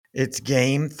It's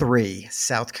game three,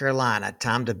 South Carolina.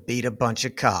 Time to beat a bunch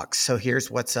of cocks. So here's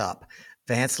what's up.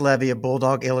 Vance Levy of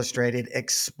Bulldog Illustrated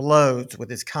explodes with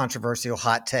his controversial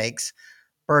hot takes.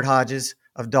 Bert Hodges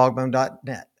of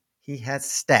dogbone.net. He has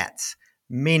stats,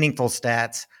 meaningful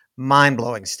stats, mind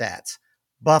blowing stats.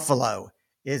 Buffalo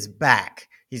is back.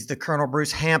 He's the Colonel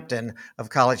Bruce Hampton of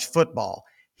college football.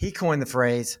 He coined the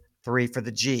phrase three for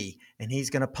the G, and he's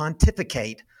going to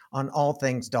pontificate on all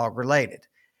things dog related.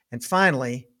 And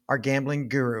finally, our gambling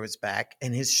guru is back,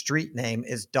 and his street name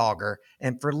is Dogger.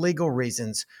 And for legal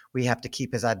reasons, we have to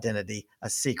keep his identity a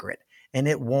secret. And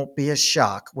it won't be a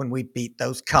shock when we beat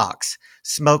those cocks.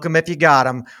 Smoke 'em if you got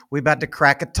 'em. We about to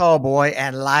crack a tall boy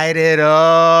and light it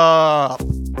up.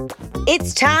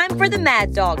 It's time for the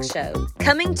Mad Dawg Show,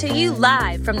 coming to you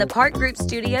live from the Park Group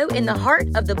studio in the heart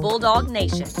of the Bulldog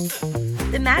Nation.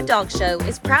 The Mad Dawg Show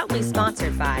is proudly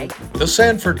sponsored by The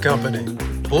Sanford Company,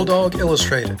 Bulldog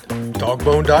Illustrated,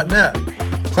 Dogbone.net,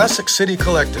 Classic City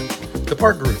Collective, The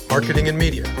Park Group Marketing and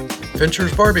Media,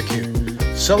 Ventures Barbecue,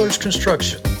 Sellers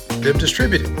Construction, Bib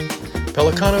Distributing,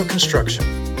 Pelicano Construction,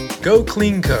 Go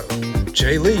Clean Co.,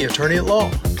 J. Lee Attorney at Law,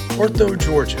 Ortho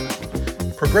Georgia,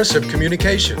 Progressive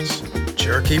Communications,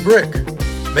 Cherokee Brick,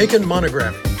 Macon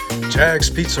Monogramming, Jags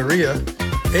Pizzeria,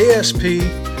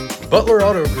 ASP, Butler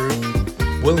Auto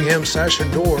Group, Willingham Sash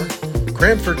and Door,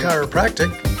 Cranford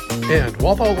Chiropractic, and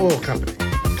Walthall Oil Company.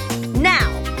 Now,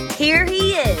 here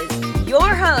he is,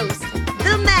 your host,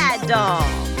 the Mad Dawg.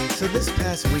 So this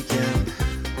past weekend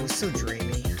was so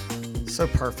dreamy, so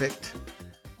perfect.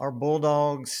 Our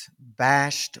Bulldogs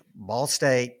bashed Ball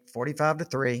State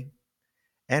 45-3.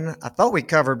 And I thought we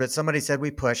covered, but somebody said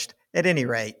we pushed. At any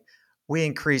rate, we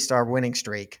increased our winning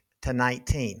streak to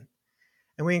 19.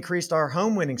 And we increased our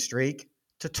home winning streak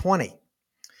to 20,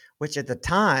 which at the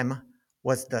time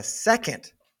was the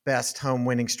second best home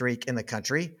winning streak in the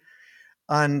country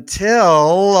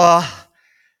until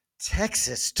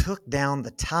Texas took down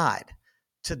the Tide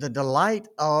to the delight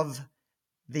of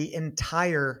the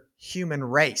entire human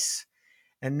race.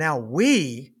 And now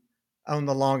we own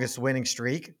the longest winning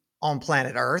streak on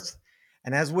planet Earth.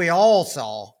 And as we all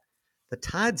saw, the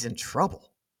Tide's in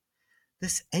trouble.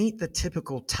 This ain't the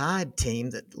typical Tide team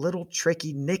that little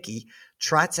tricky Nicky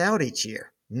trots out each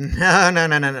year. No.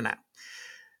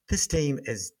 This team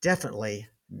is definitely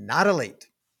not elite.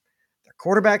 Their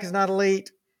quarterback is not elite.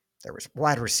 Their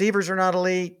wide receivers are not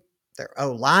elite. Their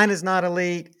O-line is not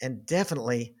elite, and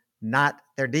definitely not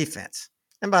their defense.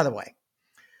 And by the way,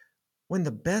 when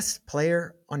the best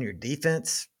player on your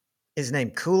defense is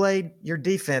named Kool-Aid, your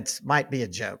defense might be a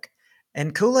joke.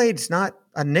 And Kool-Aid's not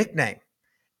a nickname.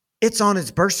 It's on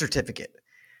his birth certificate.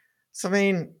 So, I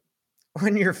mean,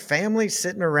 when your family's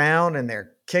sitting around and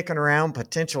they're kicking around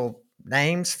potential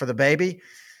names for the baby,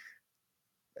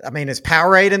 I mean, is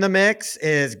Powerade in the mix?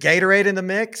 Is Gatorade in the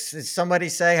mix? Is somebody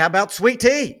say, how about Sweet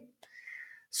Tea?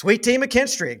 Sweet Tea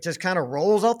McKinstry. It just kind of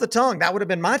rolls off the tongue. That would have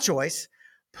been my choice.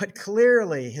 But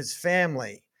clearly his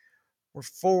family were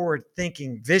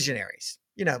forward-thinking visionaries,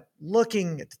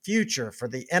 looking at the future for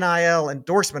the NIL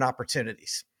endorsement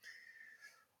opportunities.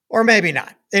 Or maybe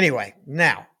not. Anyway,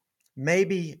 now,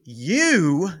 maybe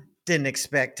you didn't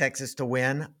expect Texas to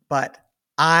win, but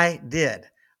I did.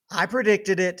 I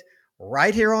predicted it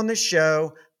right here on the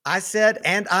show. I said,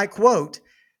 and I quote,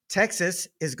 Texas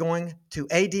is going to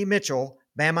A.D. Mitchell,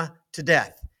 Bama to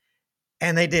death.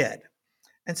 And they did.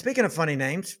 And speaking of funny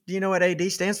names, do you know what A.D.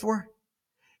 stands for?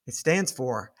 It stands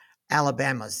for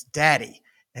Alabama's daddy.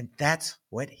 And that's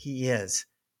what he is.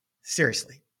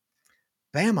 Seriously.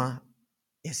 Bama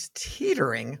is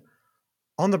teetering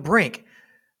on the brink.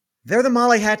 They're the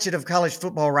Molly Hatchet of college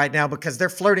football right now because they're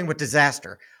flirting with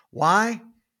disaster. Why?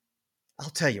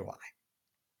 I'll tell you why.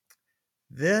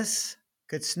 This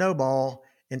could snowball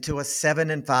into a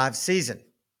 7-5 season.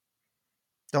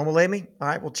 Don't believe me? All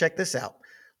right, well, check this out.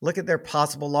 Look at their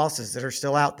possible losses that are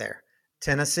still out there.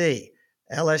 Tennessee,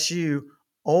 LSU,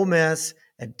 Ole Miss,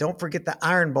 and don't forget the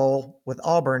Iron Bowl with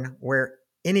Auburn where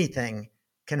anything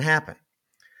can happen.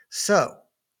 So,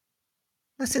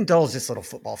 let's indulge this little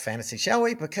football fantasy, shall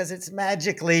we? Because it's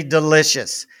magically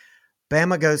delicious.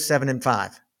 Bama goes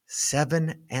 7-5.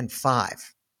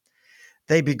 7-5.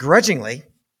 They begrudgingly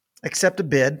accept a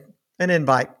bid, an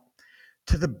invite,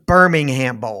 to the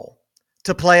Birmingham Bowl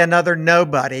to play another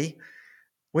nobody,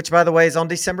 which, by the way, is on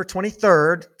December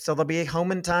 23rd. So they'll be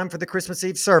home in time for the Christmas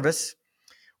Eve service,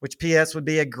 which, P.S., would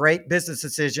be a great business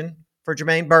decision for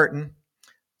Jermaine Burton.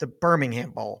 The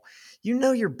Birmingham Bowl. You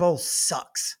know your bowl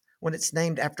sucks when it's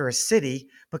named after a city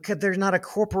because there's not a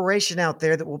corporation out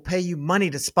there that will pay you money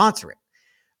to sponsor it.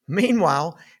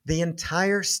 Meanwhile, the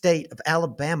entire state of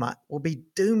Alabama will be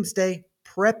doomsday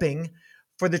prepping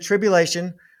for the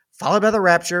tribulation, followed by the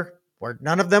rapture, where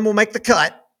none of them will make the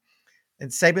cut. And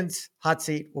Saban's hot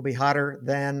seat will be hotter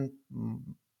than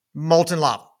molten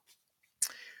lava.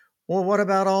 Well, what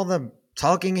about all the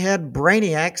talking head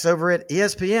brainiacs over at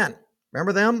ESPN?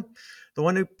 Remember them? The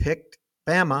one who picked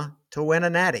Bama to win a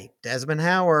natty. Desmond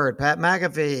Howard, Pat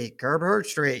McAfee, Herb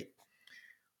Herbstreit.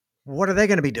 What are they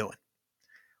going to be doing?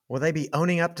 Will they be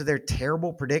owning up to their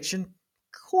terrible prediction?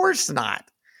 Of course not.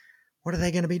 What are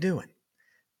they going to be doing?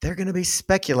 They're going to be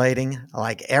speculating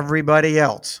like everybody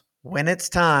else when it's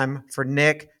time for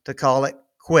Nick to call it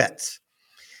quits.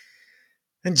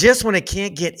 And just when it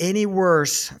can't get any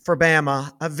worse for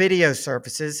Bama, a video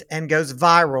surfaces and goes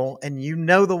viral, and you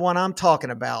know the one I'm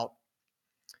talking about.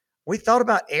 We thought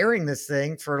about airing this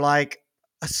thing for like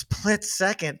a split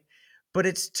second, but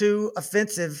it's too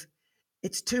offensive.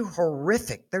 It's too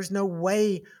horrific. There's no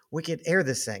way we could air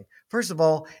this thing. First of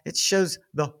all, it shows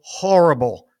the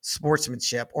horrible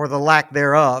sportsmanship or the lack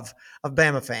thereof of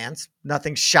Bama fans.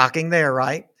 Nothing shocking there,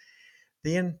 right?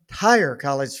 The entire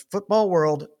college football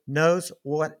world knows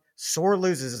what sore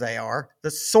losers they are,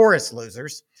 the sorest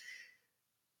losers.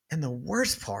 And the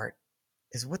worst part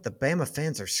is what the Bama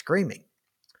fans are screaming.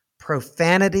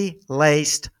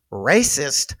 Profanity-laced,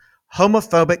 racist,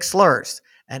 homophobic slurs.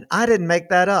 And I didn't make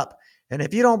that up. And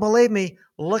if you don't believe me,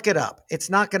 look it up. It's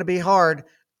not going to be hard.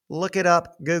 Look it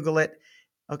up, Google it.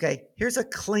 Okay, here's a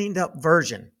cleaned up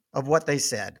version of what they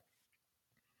said.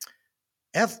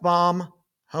 F-bomb,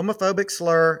 homophobic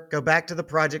slur, go back to the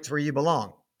projects where you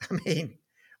belong. I mean,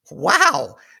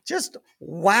 wow, just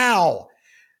wow.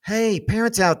 Hey,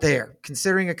 parents out there,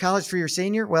 considering a college for your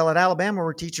senior? Well, at Alabama,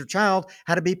 we'll teach your child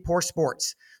how to be poor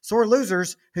sports. Sore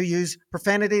losers who use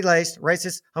profanity-laced,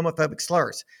 racist, homophobic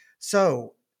slurs.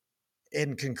 So,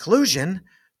 in conclusion,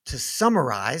 to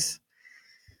summarize,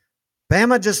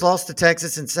 Bama just lost to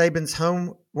Texas in Saban's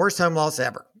worst home loss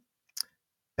ever.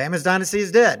 Bama's dynasty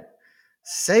is dead.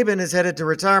 Saban is headed to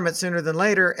retirement sooner than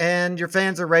later, and your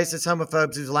fans are racist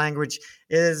homophobes whose language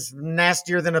is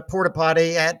nastier than a porta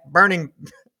potty at Burning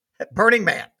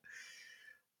Man,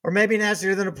 or maybe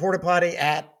nastier than a porta potty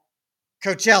at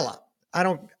Coachella.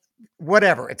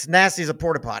 Whatever. It's nasty as a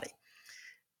porta potty.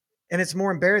 And it's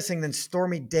more embarrassing than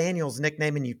Stormy Daniels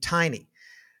nicknaming you Tiny.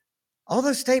 All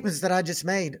those statements that I just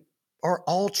made are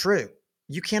all true.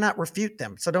 You cannot refute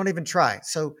them, so don't even try.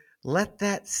 So let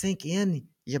that sink in,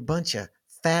 you bunch of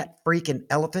fat freaking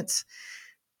elephants.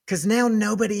 Because now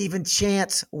nobody even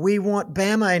chants, we want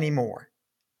Bama anymore.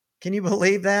 Can you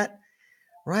believe that?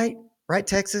 Right? Right,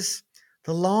 Texas?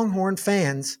 The Longhorn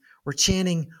fans were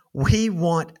chanting, we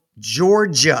want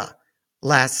Georgia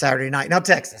last Saturday night. Now,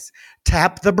 Texas,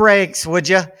 tap the brakes, would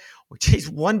you? Geez,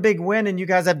 one big win and you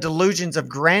guys have delusions of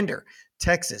grandeur.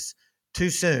 Texas, too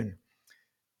soon.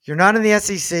 You're not in the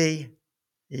SEC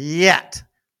yet,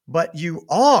 but you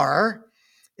are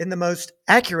in the most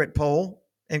accurate poll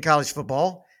in college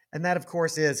football. And that, of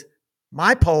course, is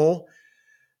my poll,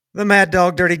 the Mad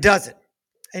Dawg Dirty Dozen.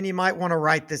 And you might want to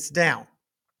write this down.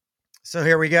 So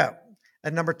here we go.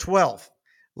 At number 12,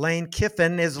 Lane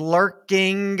Kiffin is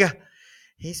lurking.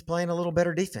 He's playing a little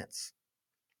better defense.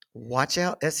 Watch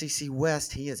out, SEC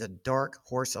West. He is a dark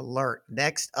horse alert.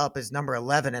 Next up is number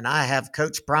 11, and I have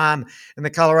Coach Prime in the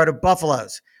Colorado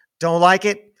Buffaloes. Don't like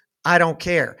it? I don't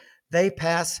care. They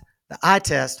pass the eye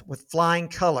test with flying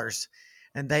colors,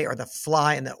 and they are the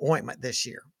fly in the ointment this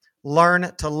year.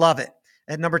 Learn to love it.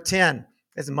 At number 10,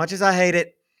 as much as I hate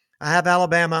it, I have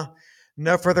Alabama.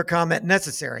 No further comment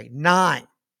necessary. 9,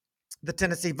 the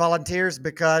Tennessee Volunteers,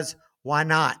 because why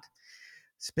not?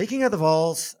 Speaking of the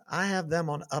Vols, I have them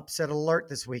on upset alert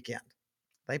this weekend.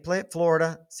 They play at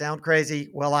Florida. Sound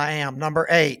crazy? Well, I am. Number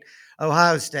 8,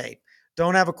 Ohio State.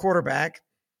 Don't have a quarterback.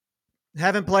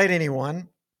 Haven't played anyone.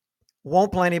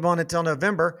 Won't play anyone until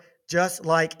November, just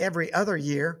like every other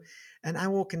year. And I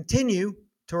will continue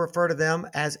to refer to them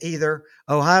as either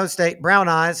Ohio State Brown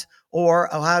Eyes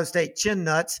or Ohio State Chin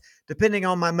Nuts, depending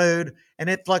on my mood, and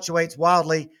it fluctuates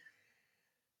wildly.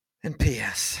 And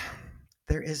P.S.,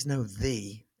 there is no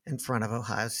 "the" in front of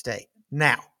Ohio State.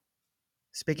 Now,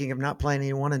 speaking of not playing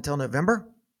anyone until November,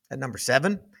 at number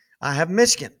 7, I have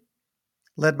Michigan,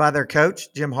 led by their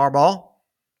coach, Jim Harbaugh.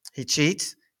 He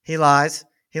cheats. He lies.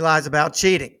 He lies about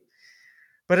cheating.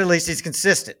 But at least he's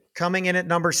consistent. Coming in at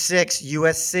number 6,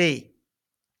 USC.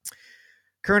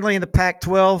 Currently in the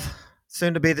Pac-12,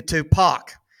 soon to be the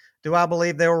Tupac. Do I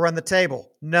believe they will run the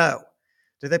table? No.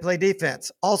 Do they play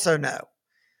defense? Also no.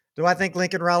 Do I think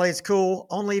Lincoln Riley is cool?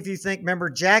 Only if you think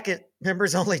members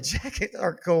only jacket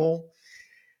are cool.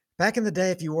 Back in the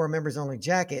day, if you wore a members only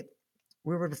jacket,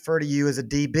 we would refer to you as a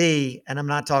DB, and I'm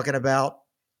not talking about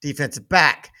defensive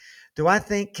back. Do I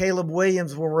think Caleb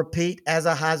Williams will repeat as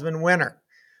a Heisman winner?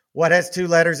 What has 2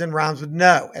 letters and rhymes with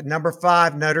no? At number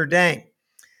 5, Notre Dame.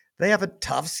 They have a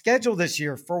tough schedule this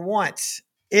year for once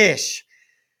ish.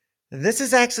 This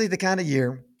is actually the kind of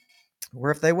year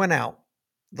where if they went out,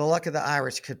 the luck of the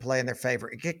Irish could play in their favor.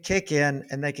 It could kick in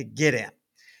and they could get in.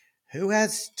 Who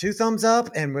has 2 thumbs up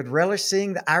and would relish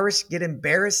seeing the Irish get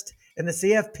embarrassed in the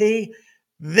CFP?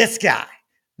 This guy.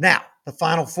 Now, the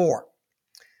Final Four.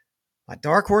 My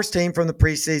dark horse team from the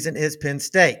preseason is Penn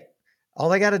State. All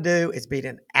they got to do is beat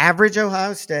an average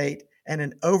Ohio State and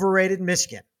an overrated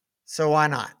Michigan. So why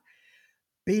not?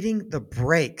 Beating the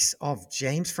brakes off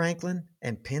James Franklin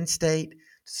and Penn State to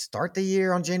start the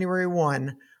year on January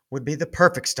 1 would be the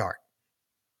perfect start.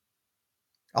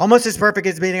 Almost as perfect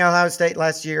as beating Ohio State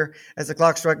last year as the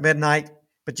clock struck midnight,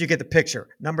 but you get the picture.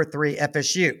 Number 3,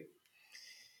 FSU.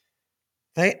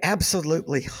 They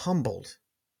absolutely humbled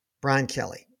Brian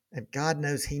Kelly, and God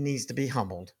knows he needs to be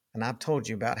humbled. And I've told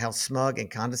you about how smug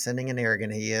and condescending and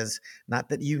arrogant he is. Not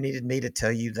that you needed me to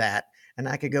tell you that. And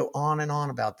I could go on and on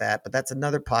about that, but that's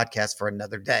another podcast for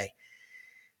another day.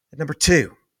 At number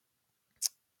 2,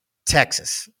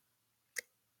 Texas.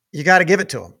 You got to give it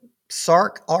to them.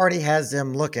 Sark already has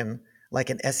them looking like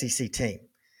an SEC team.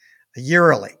 A year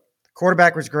early. The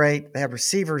quarterback was great. They have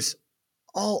receivers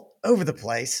all over the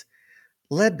place,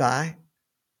 led by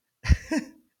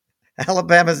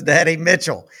Alabama's Daddy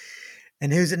Mitchell.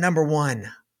 And who's at number 1?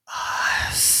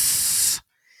 Us.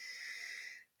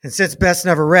 And since best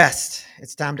never rest,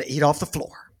 it's time to eat off the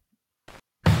floor.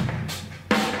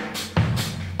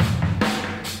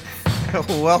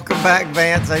 Welcome back,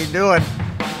 Vance. How you doing?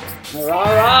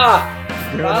 Rah-rah.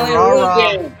 Finally a real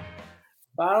game.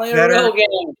 Finally a real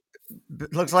game.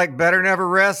 Looks like better never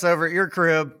rests over at your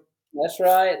crib. That's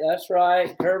right. That's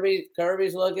right.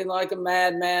 Kirby's looking like a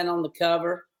madman on the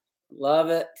cover. Love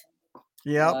it.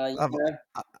 Yep.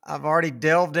 I've already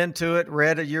delved into it,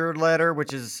 read your letter,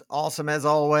 which is awesome as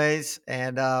always.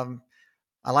 And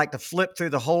I like to flip through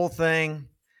the whole thing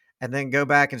and then go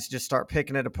back and just start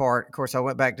picking it apart. Of course, I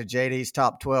went back to JD's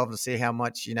top 12 to see how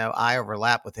much, I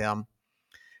overlap with him,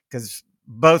 because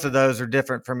both of those are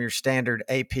different from your standard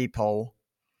AP poll.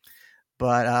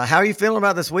 But how are you feeling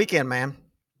about this weekend, man?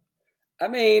 I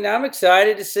mean, I'm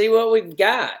excited to see what we've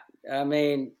got. I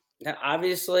mean,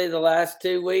 obviously the last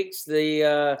 2 weeks,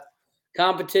 the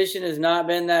competition has not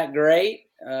been that great.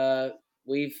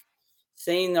 We've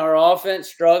seen our offense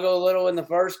struggle a little in the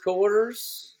first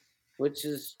quarters, which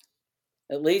is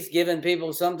at least giving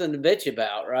people something to bitch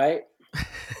about, right?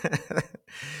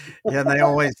 Yeah, and they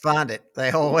always find it.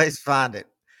 They always find it.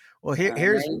 Well,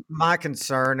 here's my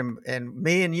concern, and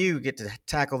me and you get to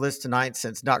tackle this tonight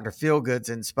since Dr. Feelgood's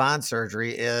in spine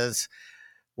surgery, is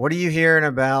what are you hearing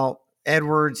about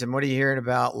Edwards and what are you hearing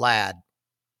about Ladd?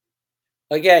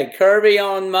 Okay, Kirby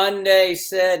on Monday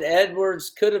said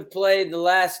Edwards could have played the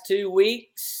last 2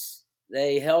 weeks.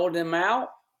 They held him out.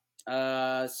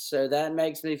 So that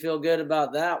makes me feel good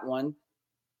about that one.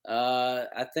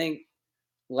 I think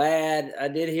Ladd, I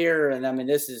did hear, and I mean,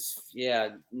 this is,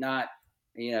 not,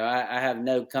 I have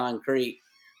no concrete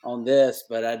on this,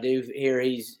 but I do hear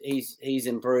he's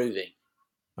improving.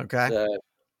 Okay.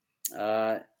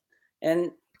 So,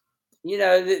 and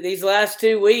these last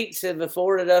 2 weeks have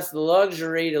afforded us the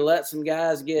luxury to let some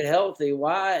guys get healthy.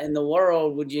 Why in the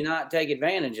world would you not take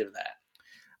advantage of that?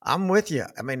 I'm with you.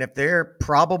 I mean, if they're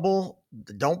probable,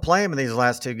 don't play them in these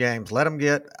last 2 games. Let them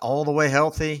get all the way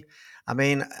healthy. I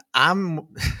mean, I'm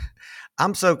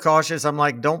so cautious. I'm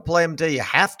like, don't play them until you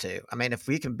have to. I mean, if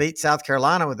we can beat South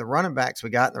Carolina with the running backs we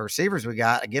got and the receivers we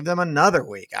got, give them another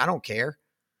week. I don't care.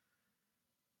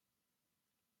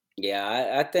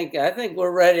 Yeah, I think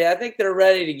we're ready. I think they're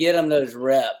ready to get them those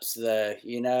reps, though.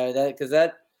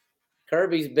 Because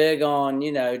Kirby's big on,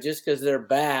 just because they're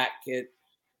back,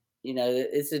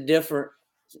 it's a different.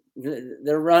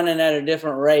 They're running at a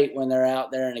different rate when they're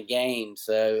out there in a game.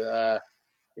 So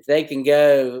if they can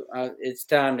go, it's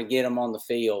time to get them on the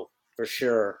field for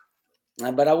sure.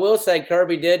 But I will say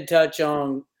Kirby did touch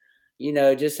on,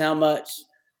 just how much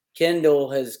Kendall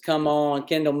Milton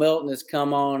has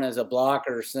come on as a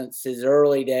blocker since his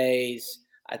early days.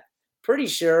 I'm pretty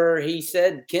sure he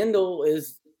said Kendall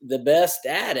is the best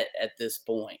at it at this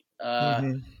point.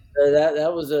 So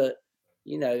that was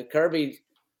Kirby,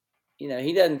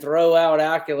 he doesn't throw out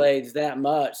accolades that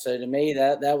much. So to me,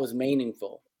 that was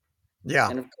meaningful. Yeah.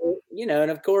 And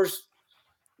of course,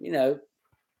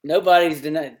 nobody's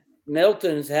denied.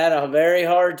 Milton's had a very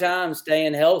hard time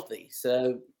staying healthy.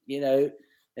 So,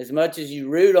 as much as you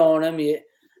root on him,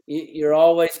 you're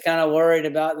always kind of worried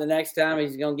about the next time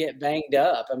he's going to get banged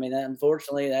up. I mean,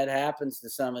 unfortunately, that happens to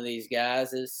some of these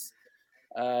guys.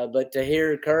 But to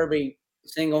hear Kirby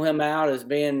single him out as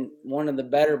being one of the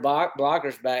better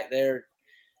blockers back there,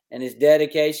 and his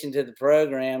dedication to the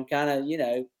program, kind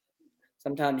of,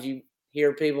 sometimes you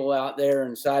hear people out there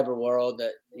in cyber world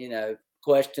that,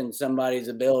 question somebody's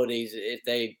abilities if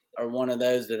they are one of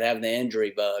those that have the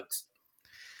injury bugs.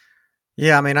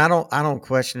 Yeah, I mean, I don't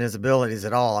question his abilities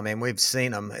at all. I mean, we've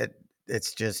seen him.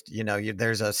 It's just,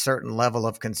 there's a certain level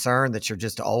of concern that you're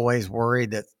just always worried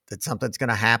that something's going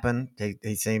to happen.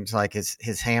 He seems like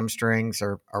his hamstrings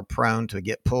are prone to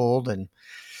get pulled, and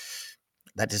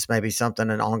that just may be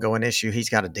an ongoing issue he's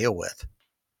got to deal with.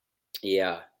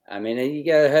 Yeah, I mean, you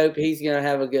got to hope he's going to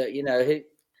have a good,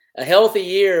 a healthy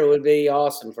year would be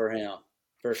awesome for him,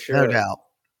 for sure.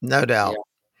 No doubt. Yeah.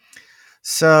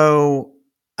 So,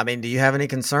 I mean, do you have any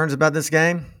concerns about this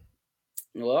game?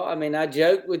 Well, I mean, I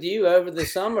joked with you over the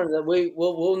summer that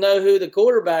we'll know who the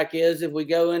quarterback is if we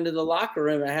go into the locker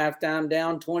room at halftime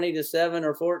down 20-7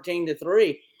 or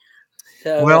 14-3.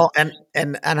 So, well,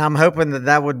 and I'm hoping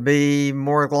that would be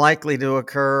more likely to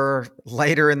occur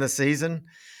later in the season.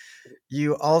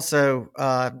 You also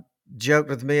joked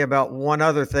with me about one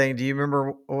other thing. Do you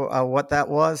remember what that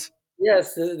was?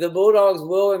 Yes, the Bulldogs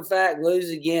will in fact lose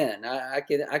again. I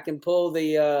can pull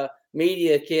the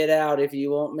media kit out if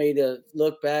you want me to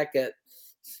look back at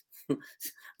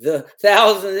the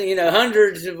thousands,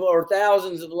 hundreds of or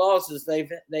thousands of losses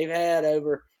they've had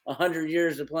over 100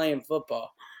 years of playing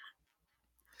football.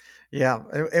 Yeah,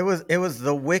 it was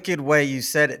the wicked way you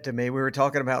said it to me. We were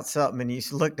talking about something, and you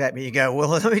looked at me. You go, "Well,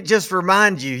 let me just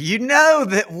remind you. You know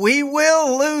that we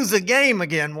will lose a game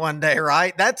again one day,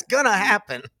 right? That's gonna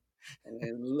happen."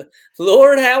 And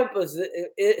Lord help us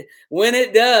when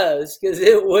it does, because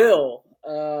it will.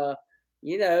 But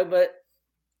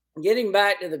getting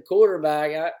back to the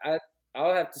quarterback,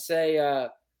 I'll have to say,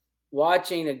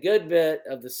 watching a good bit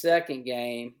of the second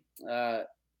game. The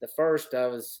first, I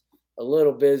was a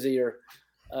little busier.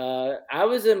 I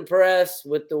was impressed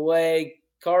with the way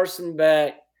Carson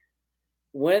Beck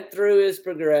went through his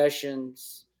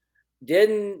progressions,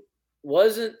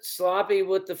 wasn't sloppy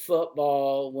with the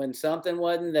football when something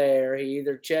wasn't there. He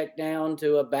either checked down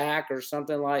to a back or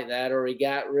something like that, or he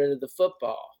got rid of the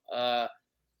football.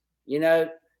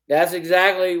 That's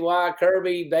exactly why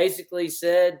Kirby basically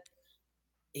said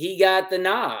he got the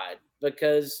nod,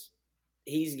 because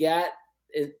he's got,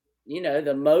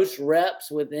 the most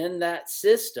reps within that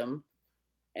system.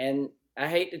 And I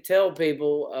hate to tell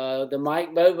people, the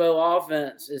Mike Bobo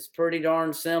offense is pretty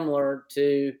darn similar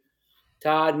to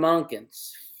Todd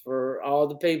Monken's, for all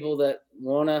the people that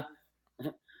want to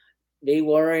be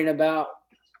worrying about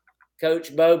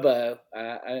Coach Bobo.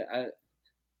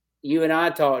 You and I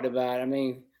talked about it. I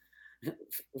mean, if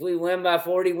we win by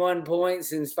 41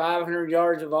 points and 500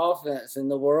 yards of offense, and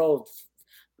the world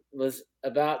was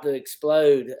about to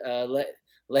explode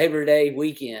Labor Day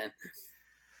weekend.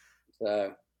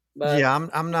 So, yeah,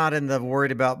 I'm not in the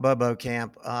worried about Bobo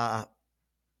camp.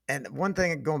 And one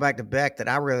thing going back to Beck that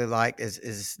I really liked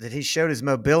is that he showed his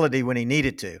mobility when he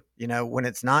needed to. When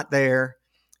it's not there,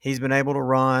 he's been able to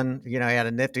run. He had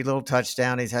a nifty little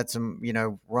touchdown. He's had some,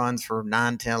 runs for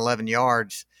 9, 10, 11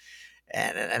 yards.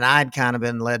 And I'd kind of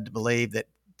been led to believe that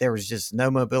there was just no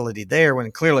mobility there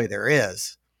when clearly there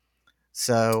is.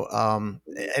 So,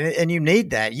 and you need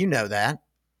that. You know that.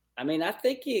 I mean, I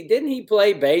think didn't he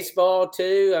play baseball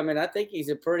too? I mean, I think he's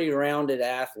a pretty rounded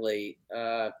athlete.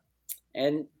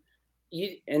 And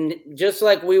just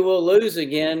like we will lose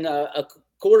again,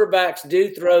 quarterbacks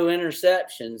do throw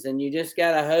interceptions, and you just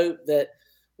got to hope that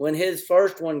when his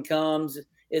first one comes,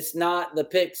 it's not the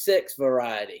pick six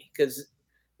variety, because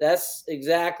that's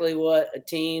exactly what a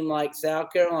team like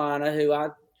South Carolina, who I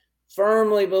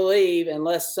firmly believe,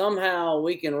 unless somehow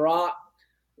we can rock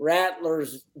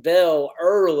Rattler's bell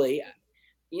early,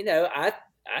 I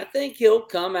think he'll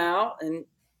come out and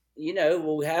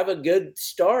we'll have a good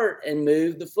start and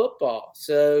move the football.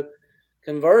 So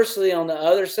conversely, on the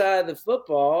other side of the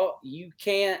football, you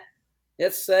can't,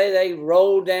 let's say they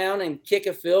roll down and kick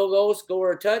a field goal,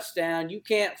 score a touchdown. You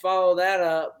can't follow that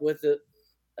up with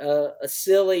a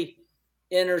silly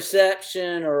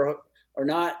interception or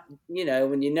not,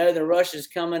 when the rush is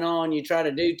coming on, you try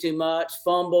to do too much,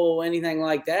 fumble, anything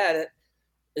like that.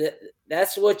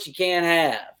 That's what you can't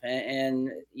have.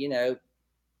 And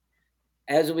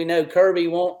as we know, Kirby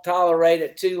won't tolerate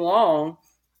it too long,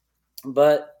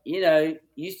 but you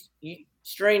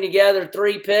string together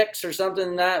 3 picks or something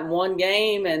like that in one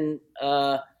game, and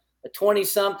a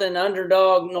 20-something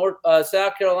underdog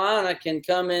South Carolina can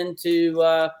come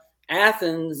into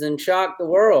Athens and shock the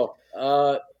world.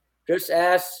 Just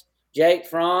ask Jake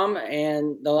Fromm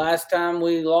and the last time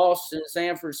we lost in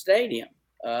Sanford Stadium.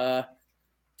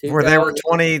 Where they were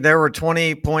 2000. There were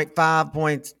 20.5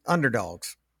 points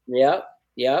underdogs. Yep.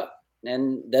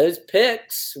 And those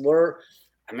picks were,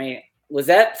 I mean, was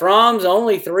that Fromm's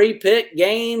only 3-pick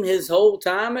game his whole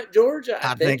time at Georgia?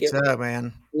 I think so,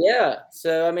 man. Yeah.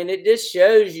 So, I mean, it just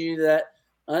shows you that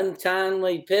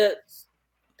untimely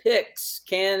picks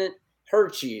can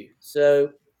hurt you.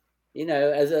 So,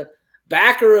 as a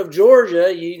backer of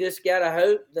Georgia, you just got to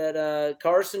hope that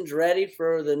Carson's ready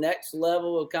for the next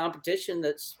level of competition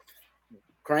that's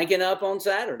cranking up on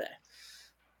Saturday.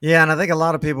 Yeah, and I think a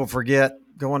lot of people forget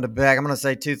going to Beck. I'm going to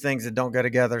say two things that don't go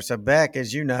together. So Beck,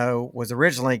 as you know, was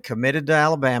originally committed to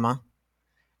Alabama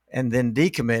and then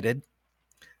decommitted.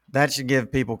 That should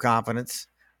give people confidence.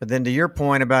 But then to your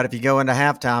point about if you go into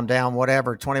halftime down,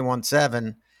 whatever,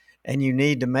 21-7, and you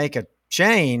need to make a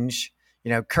change,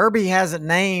 Kirby hasn't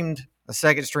named a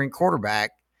second string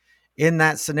quarterback. In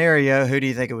that scenario, who do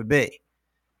you think it would be?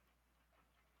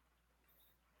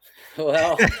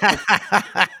 Well,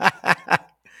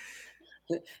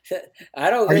 I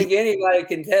don't think anybody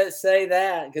can say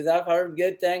that because I've heard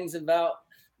good things about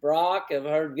Brock. I've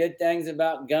heard good things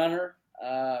about Gunner.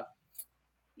 That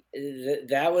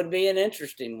would be an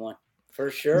interesting one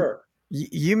for sure.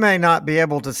 You may not be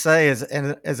able to say as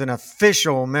an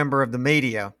official member of the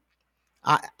media.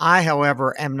 I,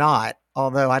 however, am not,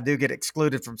 although I do get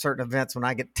excluded from certain events when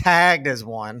I get tagged as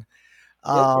one.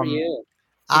 Good for you.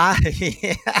 Yeah.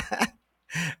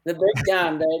 The big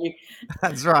time, baby.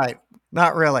 That's right.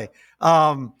 Not really.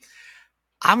 I'm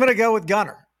going to go with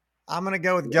Gunner.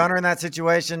 Gunner in that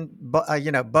situation. But,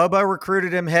 Bobo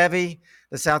recruited him heavy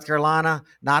to South Carolina.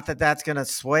 Not that that's going to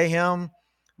sway him,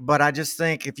 but I just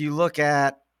think if you look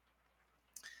at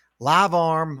live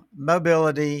arm,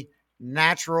 mobility,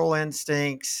 natural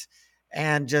instincts,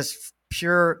 and just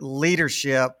pure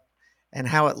leadership and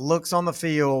how it looks on the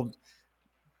field,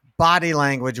 body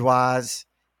language wise,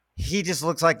 he just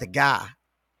looks like the guy.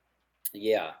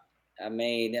 Yeah. I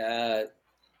mean,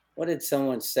 what did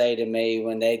someone say to me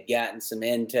when they'd gotten some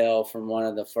intel from one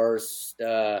of the first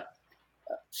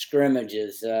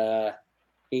scrimmages?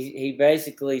 He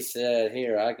basically said,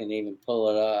 here, I can even pull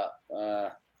it up,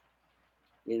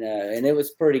 and it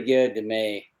was pretty good to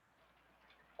me.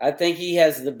 I think he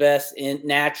has the best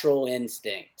natural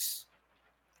instincts.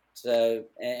 So,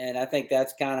 and I think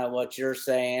that's kind of what you're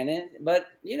saying. But,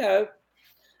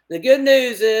 the good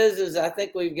news is I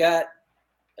think we've got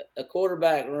a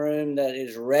quarterback room that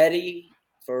is ready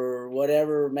for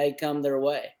whatever may come their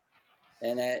way.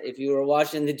 And if you were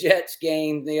watching the Jets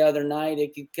game the other night,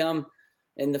 it could come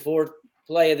in the fourth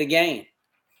play of the game.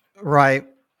 Right.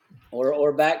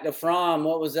 Or back to Fromm,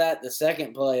 what was that? The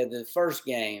second play of the first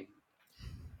game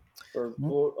for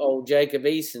old Jacob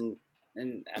Eason.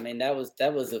 And I mean, that was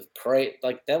a great,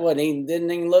 like that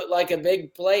didn't even look like a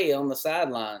big play on the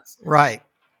sidelines. Right.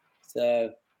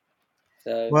 So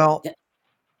well,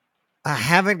 I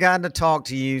haven't gotten to talk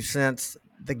to you since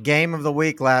the game of the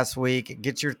week last week.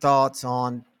 Get your thoughts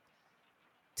on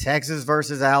Texas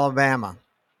versus Alabama.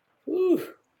 Whew.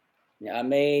 I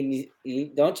mean,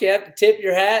 don't you have to tip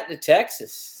your hat to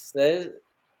Texas?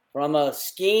 From a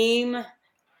scheme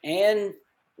and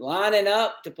lining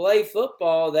up to play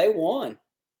football, they won.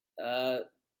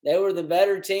 They were the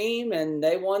better team, and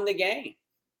they won the game.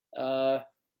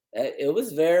 It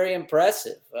was very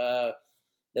impressive.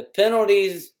 The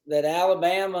penalties that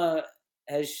Alabama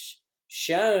has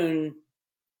shown,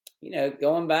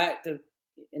 going back to,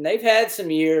 and they've had some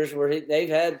years where they've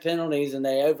had penalties and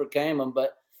they overcame them.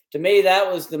 But to me, that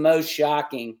was the most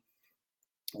shocking,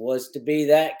 was to be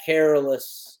that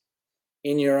careless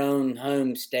in your own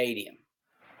home stadium.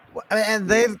 And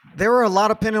there were a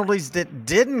lot of penalties that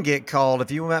didn't get called.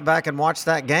 If you went back and watched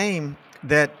that game,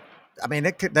 they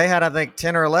had, I think,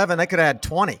 10 or 11. They could have had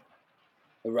 20.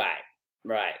 Right.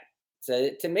 So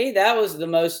to me, that was the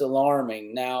most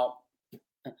alarming. Now,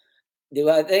 do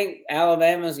I think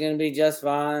Alabama's going to be just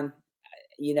fine?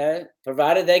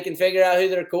 Provided they can figure out who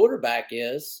their quarterback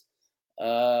is,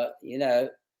 because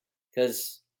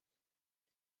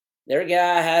their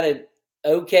guy had an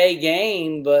okay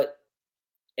game, but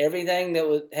everything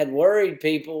that had worried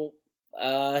people,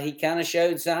 he kind of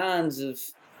showed signs of,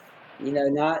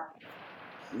 not,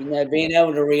 being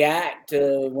able to react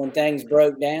to when things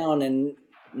broke down and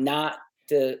not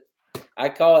to, I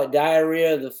call it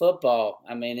diarrhea of the football.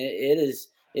 I mean, it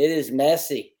is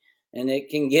messy, and it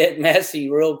can get messy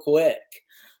real quick.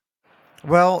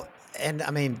 Well, and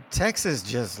I mean, Texas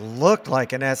just looked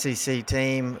like an SEC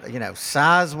team,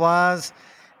 size-wise.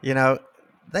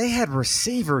 They had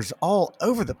receivers all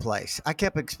over the place. I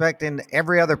kept expecting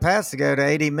every other pass to go to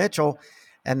A.D. Mitchell,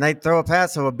 and they'd throw a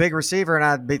pass to a big receiver, and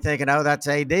I'd be thinking, oh, that's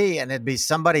A.D., and it'd be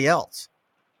somebody else.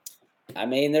 I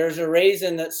mean, there's a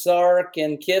reason that Sark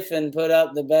and Kiffin put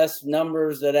up the best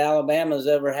numbers that Alabama's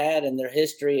ever had in their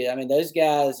history. I mean, those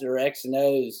guys are X and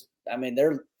O's. I mean,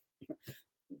 they're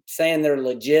saying they're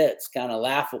legit. It's kind of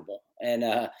laughable.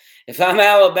 And if I'm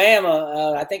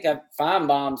Alabama, I think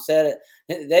Feinbaum said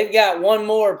it. They've got one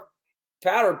more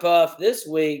powder puff this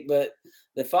week, but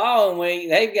the following week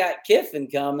they've got Kiffin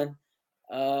coming.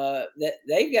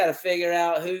 They've got to figure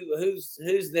out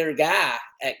who's their guy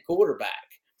at quarterback.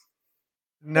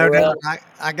 No doubt.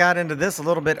 I got into this a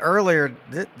little bit earlier.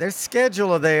 Their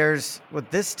schedule of theirs with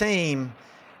this team,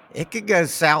 it could go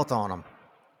south on them.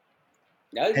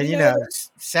 And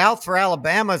south for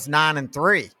Alabama is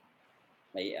 9-3.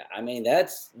 Yeah, I mean,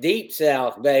 that's deep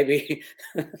south, baby.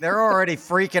 They're already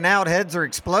freaking out. Heads are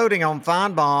exploding on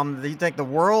Feinbaum. You think the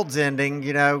world's ending.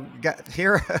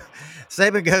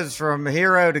 Saban goes from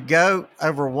hero to GOAT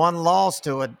over one loss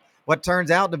to what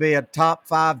turns out to be a top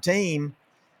 5 team,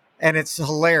 and it's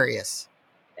hilarious.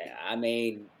 Yeah, I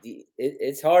mean,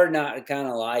 it's hard not to kind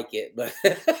of like it, but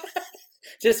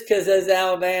just because those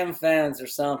Alabama fans or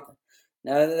something.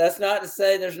 Now, that's not to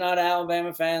say there's not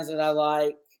Alabama fans that I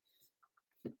like.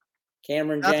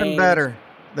 Cameron James. Nothing better.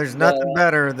 There's nothing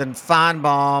better than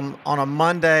Feinbaum on a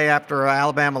Monday after an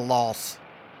Alabama loss.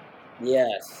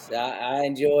 Yes, I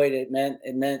enjoyed it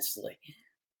immensely.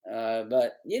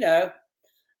 But,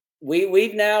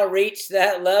 we've now reached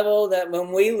that level that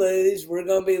when we lose, we're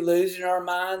going to be losing our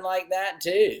mind like that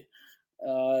too.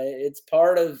 It's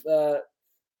part of a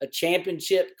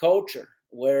championship culture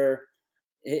where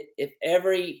if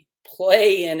every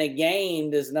play in a game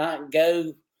does not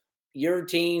go your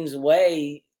team's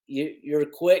way, you're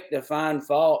quick to find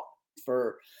fault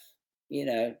for,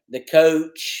 the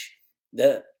coach,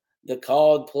 the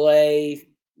called play,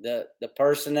 the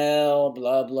personnel,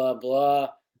 blah, blah, blah.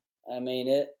 I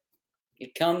mean,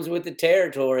 it comes with the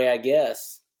territory, I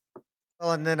guess.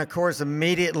 Well, and then, of course,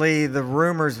 immediately the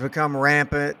rumors become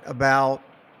rampant about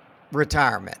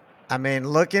retirement. I mean,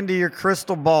 look into your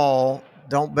crystal ball.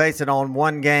 Don't base it on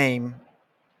one game.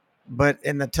 But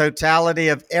in the totality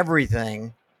of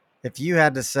everything, if you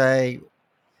had to say,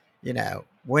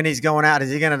 when he's going out,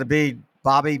 is he going to be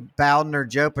Bobby Bowden or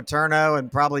Joe Paterno and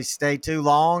probably stay too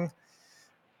long?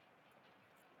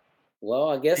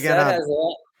 Well, I guess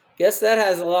that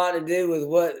has a lot to do with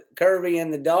what Kirby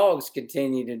and the Dawgs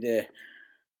continue to do.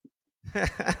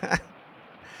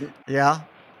 Yeah.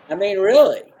 I mean,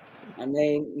 really. I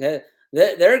mean,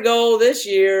 their goal this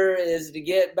year is to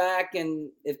get back, and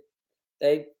if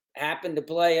they happen to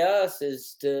play us,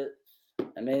 is to.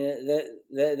 I mean,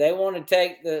 they want to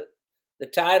take the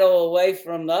title away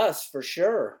from us for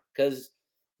sure, because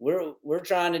we're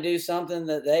trying to do something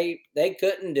that they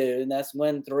couldn't do, and that's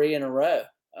win 3 in a row.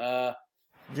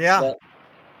 Yeah. But,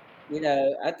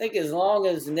 I think as long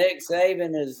as Nick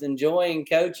Saban is enjoying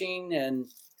coaching and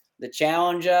the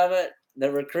challenge of it, the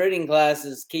recruiting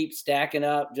classes keep stacking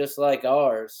up just like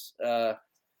ours. I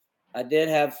did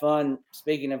have fun,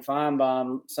 speaking of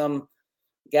Feinbaum, some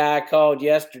guy called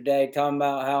yesterday talking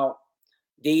about how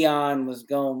Dion was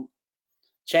going to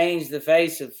change the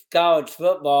face of college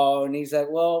football. And he's like,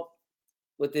 well,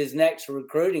 with his next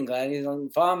recruiting class,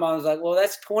 Feinbaum was like, well,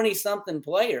 that's 20-something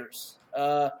players.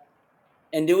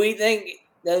 And do we think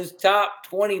those top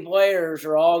 20 players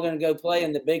are all going to go play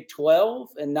in the Big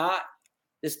 12 and not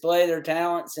display their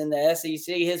talents in the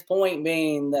SEC? His point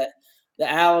being that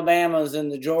the Alabamas and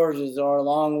the Georgias are a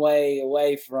long way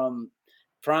away from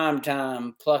prime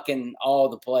time plucking all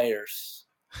the players.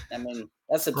 I mean,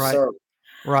 that's absurd.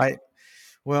 Right.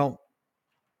 Well,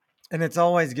 and it's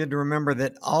always good to remember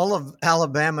that all of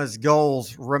Alabama's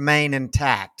goals remain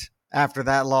intact after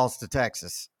that loss to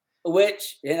Texas.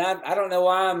 Which, and I don't know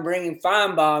why I'm bringing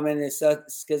Feinbaum in this,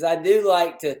 because I do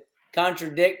like to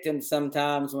contradict him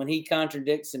sometimes when he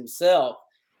contradicts himself.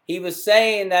 He was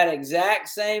saying that exact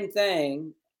same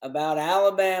thing about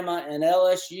Alabama and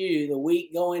LSU the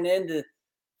week going into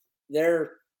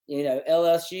their,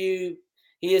 LSU.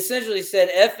 He essentially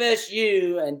said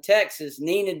FSU and Texas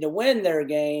needed to win their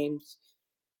games,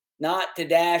 not to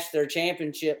dash their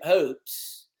championship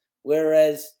hopes.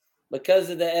 Whereas because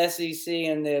of the SEC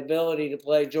and the ability to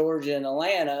play Georgia and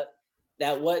Atlanta,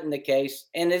 that wasn't the case,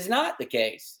 and is not the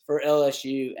case for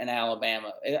LSU and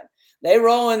Alabama. They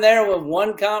roll in there with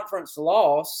one conference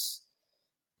loss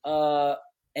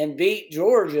and beat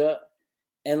Georgia,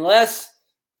 unless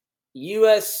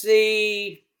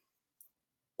USC,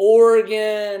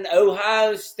 Oregon,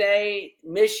 Ohio State,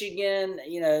 Michigan,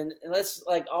 unless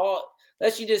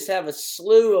you just have a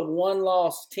slew of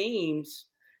one-loss teams.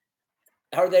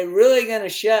 Are they really going to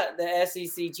shut the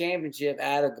SEC championship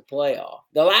out of the playoff?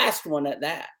 The last one at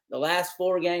that, the last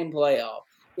 4-game playoff.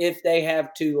 if they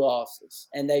have 2 losses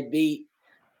and they beat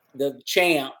the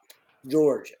champ,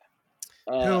 Georgia.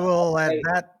 Who will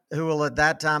at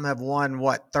that time have won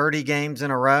what, 30 games in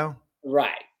a row?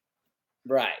 Right.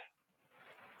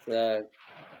 So,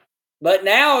 but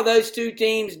now those 2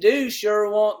 teams do sure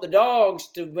want the Dogs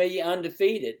to be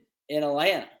undefeated in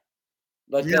Atlanta.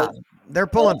 Yeah, they're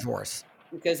pulling for us.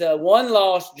 Because a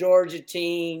 1-loss Georgia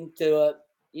team to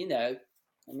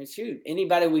shoot,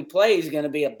 anybody we play is going to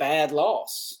be a bad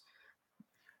loss.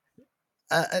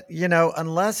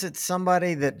 Unless it's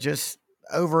somebody that just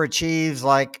overachieves,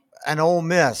 like an Ole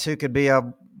Miss, who could be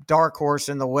a dark horse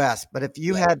in the West. But if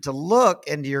you had to look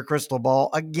into your crystal ball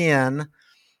again,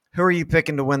 who are you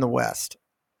picking to win the West?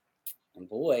 And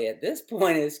boy, at this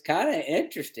point, it's kind of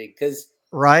interesting because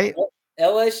right,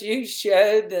 LSU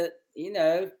showed that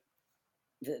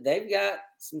they've got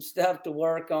some stuff to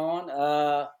work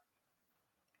on.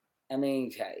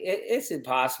 It's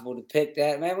impossible to pick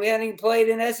that, man. We haven't even played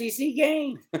an SEC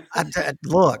game. I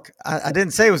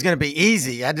didn't say it was going to be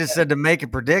easy. I just said to make a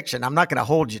prediction. I'm not going to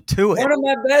hold you to it. One of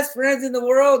my best friends in the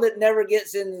world that never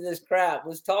gets into this crap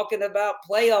was talking about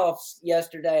playoffs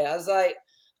yesterday. I was like,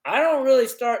 I don't really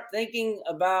start thinking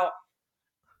about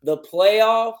the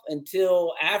playoff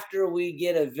until after we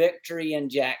get a victory in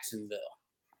Jacksonville.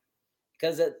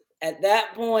 Because at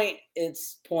that point,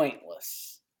 it's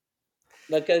pointless.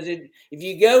 Because if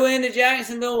you go into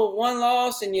Jacksonville with 1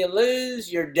 loss and you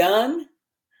lose, you're done.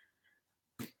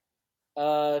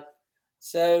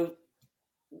 So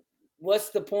what's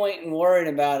the point in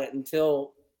worrying about it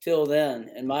until then?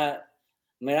 I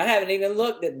haven't even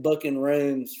looked at booking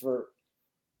rooms for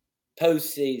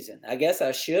postseason. I guess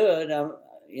I should,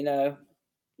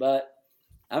 but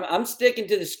I'm sticking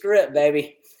to the script,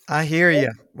 baby. I hear you.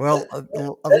 Well,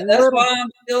 that's why I'm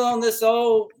still on this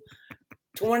old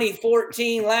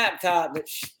 2014 laptop that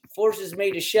forces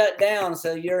me to shut down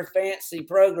so your fancy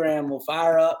program will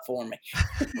fire up for me.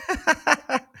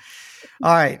 All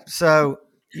right. So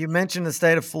you mentioned the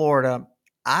state of Florida.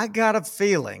 I got a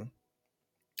feeling.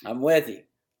 I'm with you.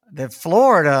 That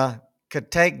Florida could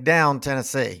take down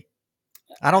Tennessee.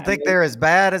 I don't think they're as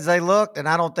bad as they looked, and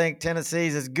I don't think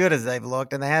Tennessee's as good as they've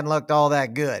looked, and they hadn't looked all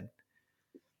that good.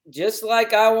 Just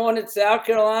like I wanted South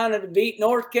Carolina to beat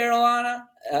North Carolina,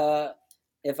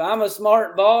 if I'm a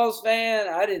smart Vols fan,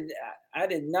 I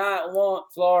did not want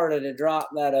Florida to drop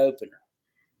that opener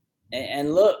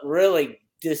and look really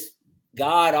just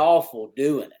god awful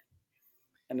doing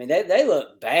it. They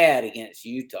look bad against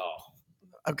Utah.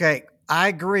 Okay, I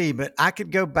agree, but I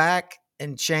could go back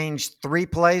and change 3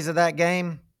 plays of that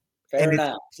game. Fair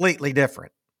enough. It's completely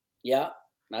different. Yeah.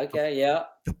 Okay. Yeah.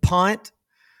 The punt,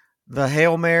 the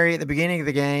Hail Mary at the beginning of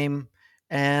the game,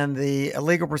 and the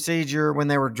illegal procedure when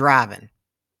they were driving.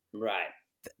 Right.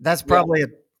 That's probably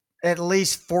at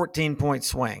least 14-point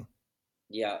swing.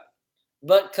 Yeah.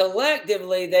 But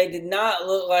collectively, they did not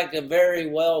look like a very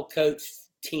well-coached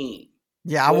team.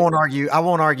 Yeah, I won't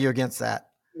argue against that.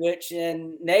 Which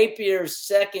in Napier's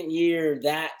second year,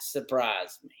 that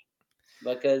surprised me.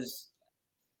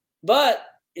 But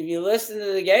if you listen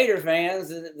to the Gator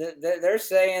fans, they're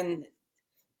saying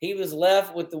he was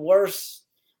left with the worst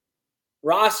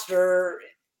roster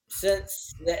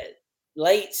since the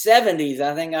late 70s,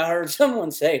 I think I heard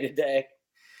someone say today.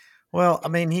 Well,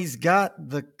 he's got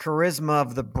the charisma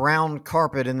of the brown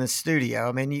carpet in the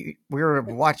studio. We were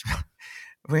watching,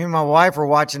 me and my wife were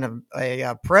watching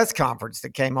a press conference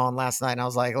that came on last night, and I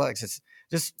was like, look,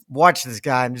 just watch this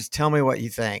guy and just tell me what you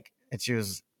think. And she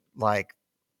was like,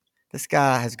 this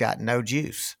guy has got no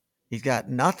juice. He's got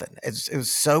nothing. It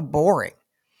was so boring.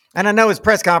 And I know his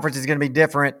press conference is going to be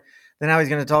different than how he's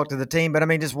going to talk to the team, but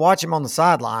just watch him on the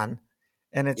sideline,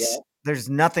 and there's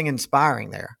nothing inspiring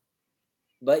there.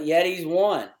 But yet he's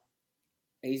won.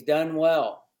 He's done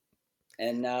well.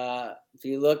 And if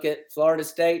you look at Florida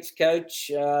State's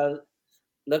coach,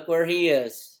 look where he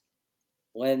is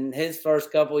when his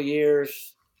first couple of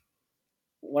years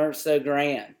weren't so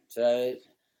grand. So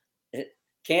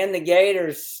can the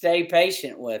Gators stay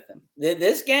patient with him?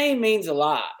 This game means a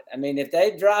lot. If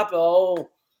they drop a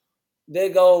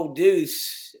big old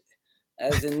deuce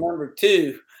as in number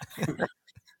 2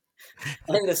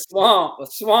 in the swamp, a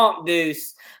swamp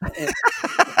deuce,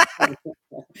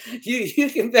 you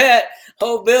can bet,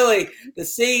 Billy, the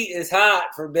seat is hot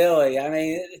for Billy.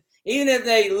 Even if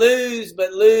they lose,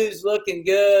 but lose looking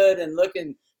good and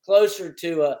looking closer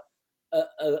to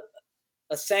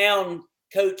a sound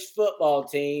coached football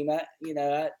team, I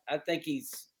think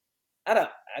I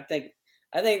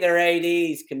think their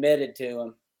AD's committed to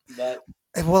him. But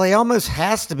well, he almost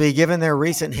has to be, given their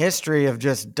recent history of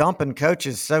just dumping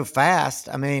coaches so fast.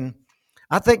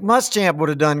 I think Muschamp would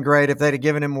have done great if they'd have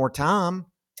given him more time.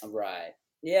 Right.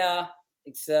 Yeah.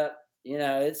 Except,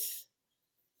 it's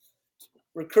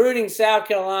recruiting South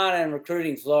Carolina and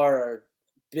recruiting Florida are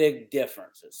big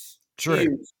differences.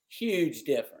 True. Huge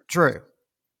difference. True.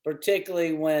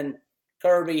 Particularly when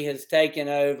Kirby has taken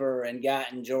over and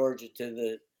gotten Georgia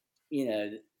to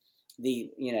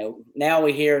now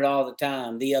we hear it all the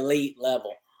time, the elite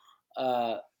level.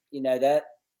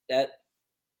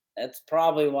 That's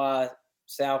probably why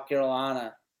South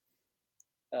Carolina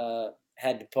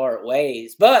had to part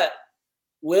ways. But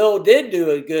Will did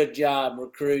do a good job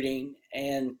recruiting,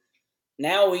 and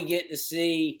now we get to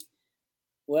see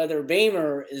whether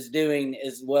Beamer is doing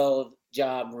as well a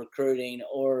job recruiting,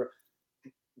 or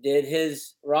did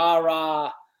his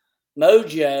rah-rah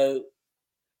mojo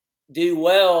do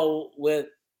well with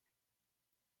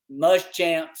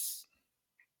Muschamp's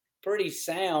pretty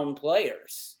sound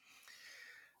players.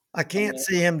 I can't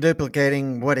see him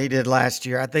duplicating what he did last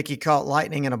year. I think he caught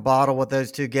lightning in a bottle with those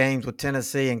 2 games with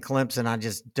Tennessee and Clemson. I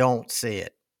just don't see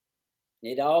it.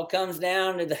 It all comes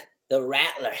down to the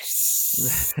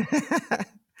Rattlers.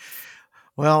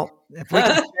 Well,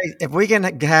 if we can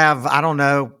have, I don't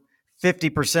know,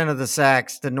 50% of the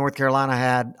sacks that North Carolina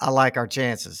had, I like our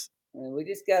chances. We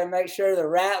just got to make sure the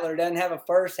Rattler doesn't have a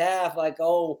first half like,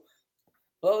 what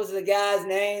was the guy's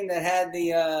name that had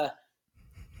the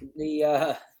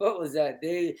what was that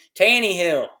dude?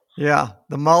 Tannehill. Yeah,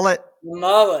 the mullet. The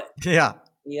mullet. Yeah.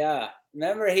 Yeah.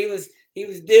 Remember he was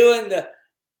doing the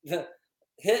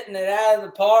hitting it out of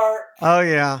the park. Oh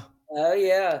yeah. Oh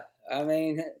yeah. I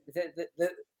mean,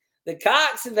 the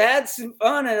Cocks have had some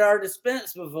fun at our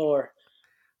dispense before.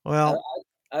 Well,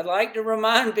 I'd like to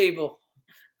remind people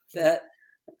that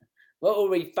what were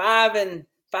we 5-5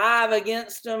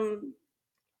 against them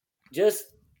just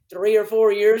 3 or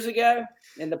 4 years ago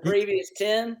in the previous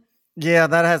 10. Yeah,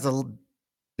 that has a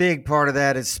big part of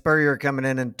that is Spurrier coming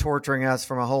in and torturing us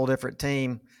from a whole different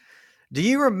team. Do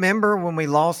you remember when we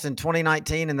lost in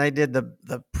 2019 and they did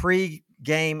the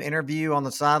pre-game interview on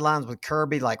the sidelines with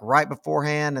Kirby like right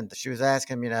beforehand, and she was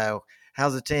asking him,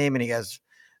 how's the team, and he goes,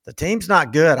 the team's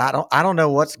not good. I don't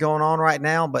know what's going on right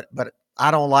now, but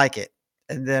I don't like it.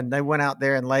 And then they went out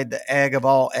there and laid the egg of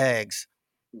all eggs.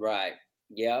 Right.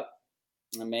 Yep.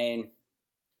 I mean,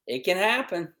 it can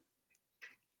happen.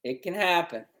 It can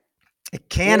happen. It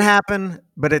can happen,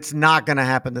 but it's not going to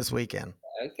happen this weekend.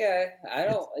 Okay.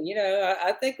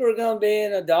 I think we're going to be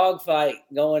in a dogfight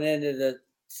going into the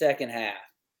second half.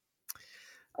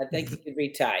 I think it could be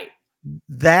tight.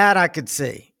 That I could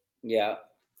see. Yeah.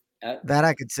 That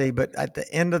I could see, but at the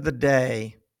end of the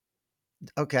day,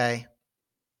 okay,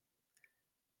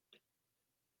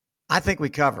 I think we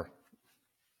cover.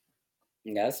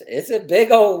 Yes, it's a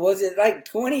big old, was it like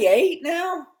 28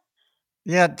 now?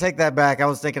 Yeah, take that back. I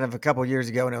was thinking of a couple years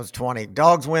ago when it was 20.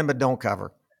 Dogs win, but don't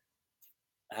cover.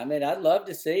 I mean, I'd love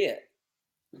to see it.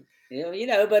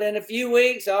 But in a few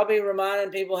weeks, I'll be reminding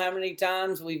people how many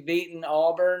times we've beaten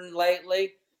Auburn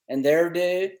lately, and they're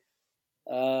due.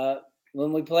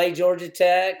 When we play Georgia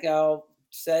Tech, I'll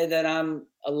say that I'm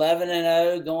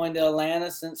 11-0 going to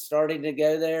Atlanta since starting to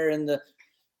go there in the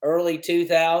early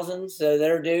 2000s. So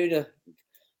they're due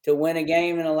to win a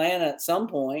game in Atlanta at some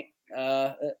point.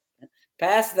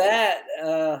 Past that,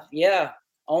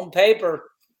 on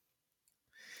paper,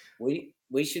 we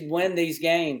should win these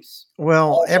games.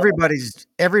 Well, everybody's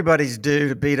due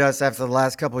to beat us after the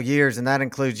last couple of years, and that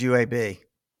includes UAB.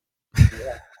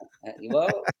 Yeah.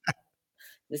 Well,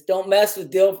 just don't mess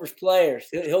with Dilfer's players.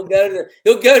 He'll go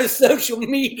to social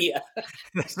media.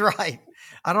 That's right.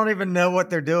 I don't even know what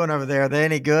they're doing over there. Are they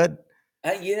any good?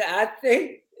 I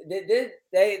think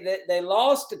they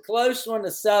lost a close one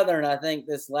to Southern, I think,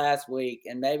 this last week,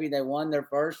 and maybe they won their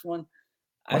first one.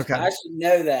 I should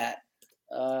know that.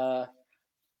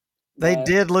 They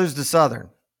did lose to Southern.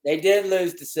 They did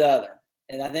lose to Southern,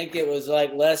 and I think it was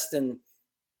like less than,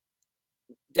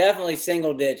 definitely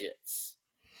single digits.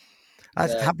 I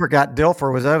forgot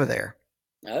Dilfer was over there.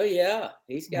 Oh yeah,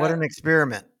 what an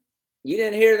experiment. You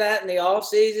didn't hear that in the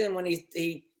offseason when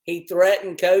he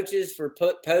threatened coaches for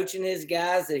poaching his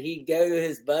guys, that he'd go to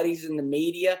his buddies in the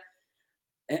media,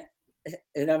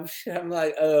 and I'm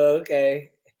like, oh,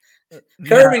 okay.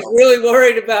 Kirby's really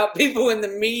worried about people in the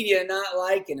media not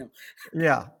liking him.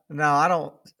 Yeah, no, I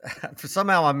don't.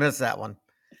 Somehow I missed that one.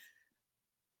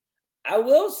 I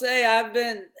will say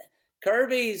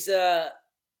Kirby's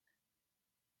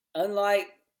unlike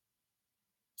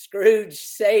Scrooge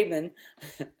Saban,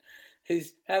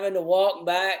 who's having to walk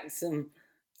back some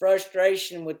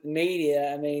frustration with the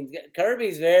media. I mean,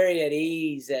 Kirby's very at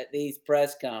ease at these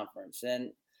press conferences.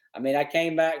 And I mean, I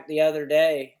came back the other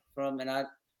day and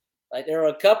Like there were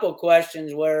a couple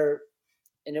questions where,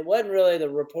 and it wasn't really the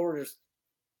reporter's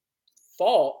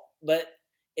fault, but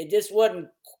it just wasn't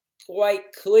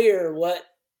quite clear what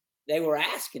they were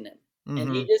asking him.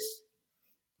 And he just,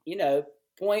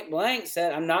 point blank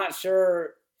said, "I'm not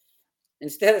sure."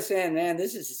 Instead of saying, "Man,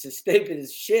 this is as stupid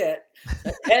as shit,"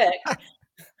 heck,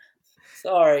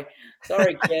 sorry,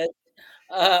 kid.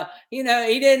 He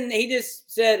didn't. He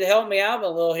just said, "Help me out a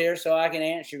little here, so I can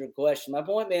answer your question." My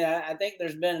point being, I think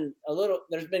there's been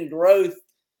growth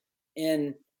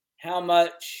in how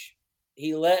much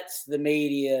he lets the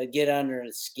media get under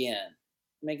his skin.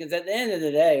 I mean, because at the end of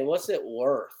the day, what's it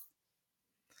worth?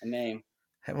 I mean,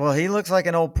 well, he looks like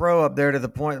an old pro up there to the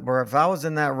point where if I was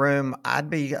in that room, I'd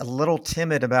be a little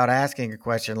timid about asking a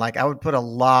question. Like I would put a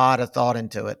lot of thought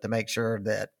into it to make sure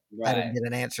that I right, didn't get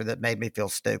an answer that made me feel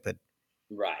stupid.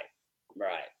 right,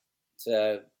 right.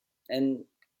 So, and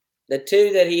the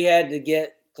two that he had to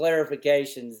get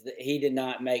clarifications, that he did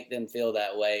not make them feel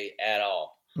that way at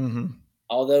all. Mm-hmm.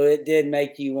 Although it did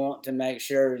make you want to make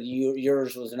sure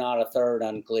yours was not a third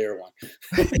unclear one.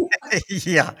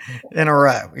 Yeah, in a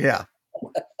row. Yeah.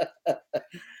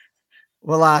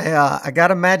 Well, I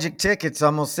got a magic ticket, so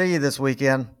I'm gonna see you this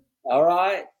weekend. All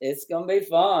right, it's gonna be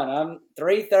fun. I'm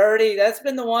 3:30. That's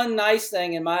been the one nice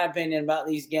thing, in my opinion, about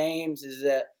these games is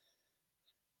that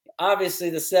obviously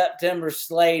the September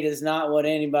slate is not what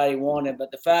anybody wanted, but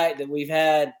the fact that we've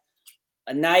had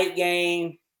a night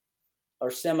game or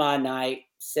semi-night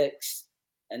 6,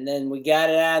 and then we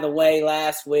got it out of the way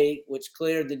last week, which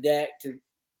cleared the deck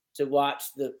to watch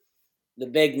the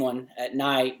big one at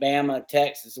night, Bama,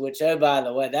 Texas, which, oh, by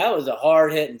the way, that was a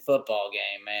hard-hitting football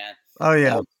game, man. Oh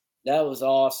yeah. That was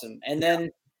awesome. And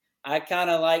then I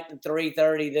kind of like the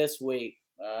 3:30 this week.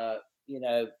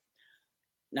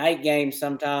 Night games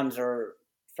sometimes are,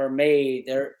 for me,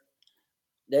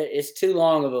 it's too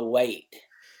long of a wait.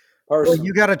 Well, Personally,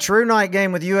 you got a true night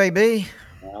game with UAB.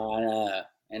 I know,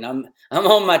 and I'm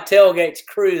on my tailgates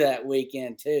crew that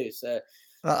weekend too. So,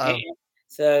 Uh-oh.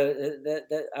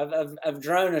 I've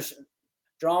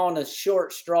drawn a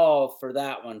short straw for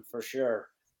that one for sure.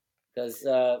 Because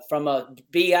from a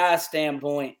BI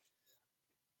standpoint,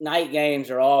 night games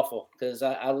are awful because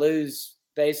I lose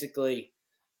basically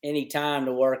any time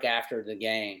to work after the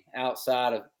game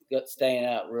outside of staying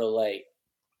up real late.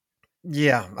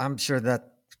 Yeah, I'm sure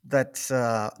that's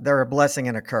they're a blessing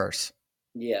and a curse.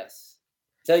 Yes.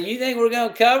 So you think we're going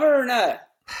to cover or not?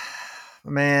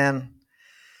 Man,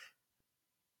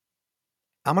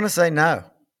 I'm gonna say no.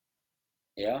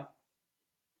 Yeah.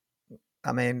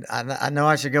 I mean, I know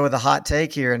I should go with a hot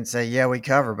take here and say, yeah, we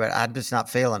cover, but I'm just not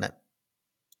feeling it.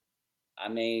 I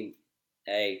mean,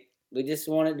 hey, we just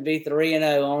want it to be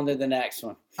 3-0 on to the next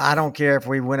one. I don't care if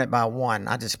we win it by 1.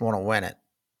 I just want to win it.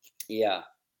 Yeah.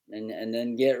 And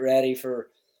then get ready for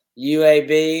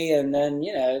UAB. And then,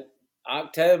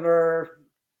 October,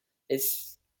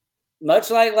 it's much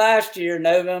like last year.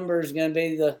 November is going to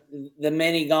be the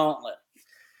mini gauntlet.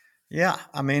 Yeah,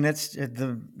 I mean,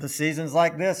 the season's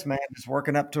like this, man. Just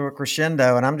working up to a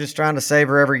crescendo, and I'm just trying to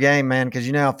savor every game, man, because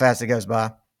you know how fast it goes by.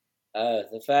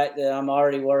 The fact that I'm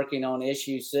already working on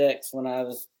issue 6 when I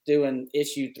was doing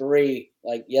issue 3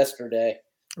 like yesterday,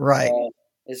 Right?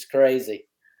 It's crazy.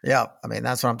 Yeah, I mean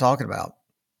that's what I'm talking about.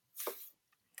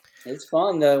 It's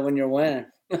fun though when you're winning.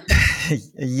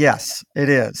 Yes, it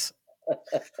is.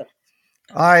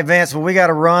 All right, Vance. Well, we got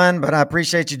to run, but I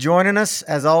appreciate you joining us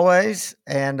as always,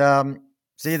 and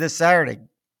see you this Saturday.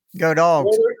 Go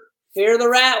Dogs! Fear the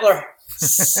Rattler.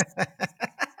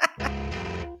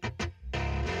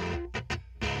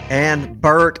 And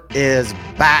Bert is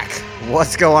back.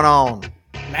 What's going on?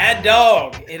 Mad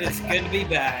Dawg, it is good to be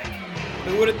back.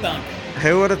 Who would have thunk it?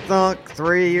 Who would have thunk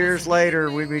 3 years later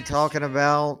we'd be talking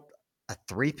about a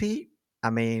three-peat? I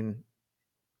mean,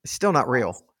 it's still not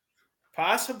real.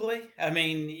 Possibly. I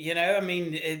mean,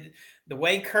 the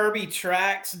way Kirby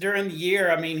tracks during the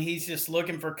year, I mean, he's just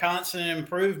looking for constant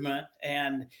improvement.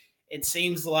 And it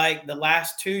seems like the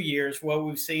last 2 years, what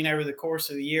we've seen over the course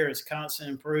of the year is constant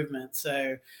improvement.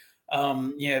 So,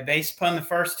 based upon the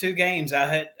first 2 games,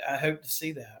 I hope to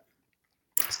see that.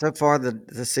 So far,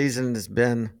 the season has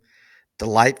been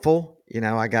delightful.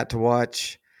 I got to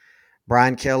watch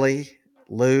Brian Kelly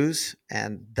lose,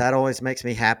 and that always makes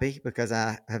me happy because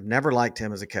I have never liked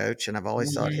him as a coach, and I've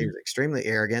always thought he was extremely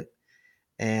arrogant.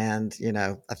 And,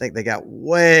 I think they got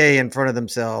way in front of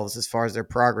themselves as far as their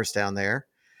progress down there.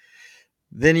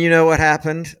 Then you know what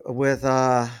happened with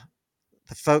the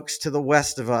folks to the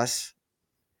west of us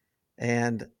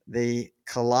and the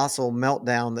colossal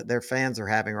meltdown that their fans are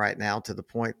having right now to the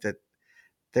point that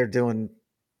they're doing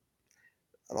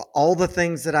all the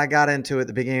things that I got into at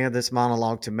the beginning of this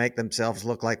monologue to make themselves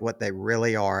look like what they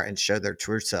really are and show their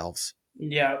true selves.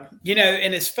 Yeah.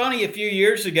 And it's funny, a few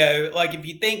years ago, like if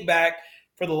you think back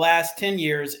for the last 10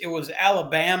 years, it was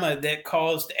Alabama that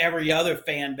caused every other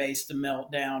fan base to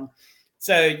melt down.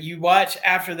 So you watch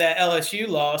after that LSU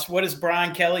loss, what does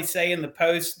Brian Kelly say in the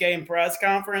post-game press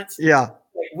conference? Yeah.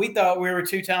 We thought we were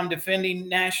two-time defending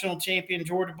national champion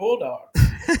Georgia Bulldogs.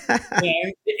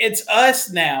 It's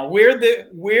us now. We're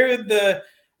the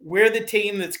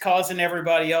team that's causing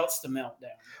everybody else to melt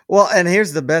down. Well, and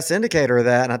here's the best indicator of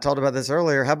that, and I talked about this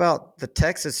earlier. How about the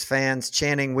Texas fans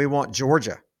chanting, "We want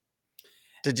Georgia"?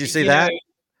 Did you see that?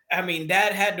 I mean,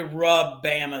 that had to rub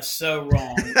Bama so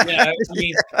wrong. I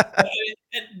mean,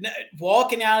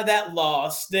 walking out of that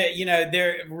loss, that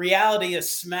their reality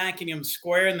is smacking them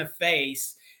square in the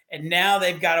face, and now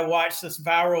they've got to watch this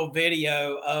viral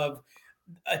video of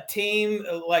a team,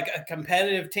 like a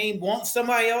competitive team, wants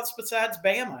somebody else besides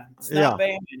Bama. It's not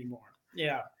Bama anymore.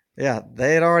 Yeah. Yeah,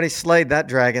 they had already slayed that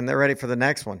dragon. They're ready for the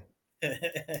next one.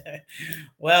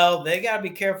 Well, they got to be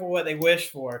careful what they wish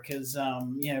for, because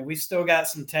we still got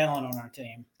some talent on our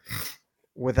team,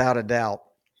 without a doubt.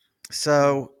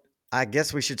 So I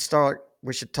guess we should start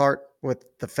with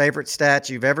the favorite stat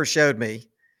you've ever showed me,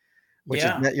 which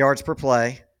is net yards per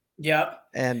play. Yep.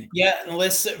 And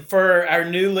listen, for our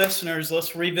new listeners,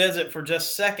 let's revisit for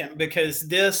just a second, because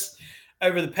this,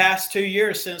 over the past 2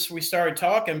 years since we started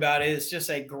talking about it, is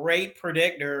just a great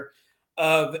predictor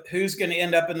of who's going to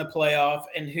end up in the playoff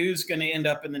and who's going to end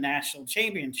up in the national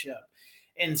championship.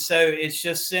 And so it's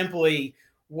just simply,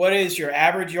 what is your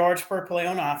average yards per play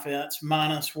on offense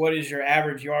minus what is your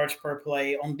average yards per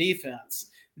play on defense?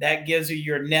 That gives you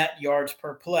your net yards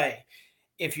per play.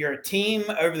 If you're a team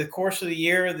over the course of the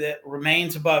year that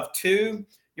remains above 2,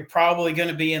 you're probably going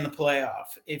to be in the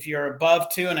playoff. If you're above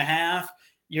 2.5,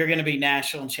 you're going to be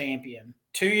national champion.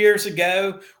 2 years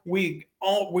ago, we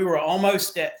were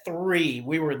almost at 3.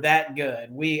 We were that good.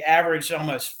 We averaged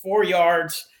almost 4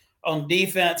 yards on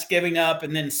defense giving up,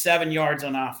 and then 7 yards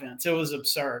on offense. It was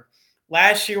absurd.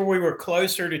 Last year, we were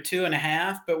closer to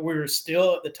 2.5, but we were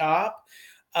still at the top.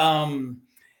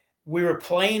 We were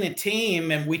playing a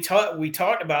team, and we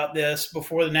talked about this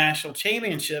before the national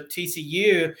championship,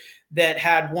 TCU, that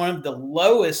had one of the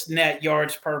lowest net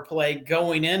yards per play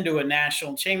going into a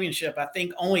national championship. I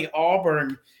think only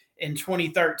Auburn in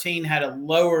 2013 had a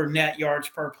lower net yards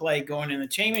per play going in the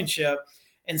championship.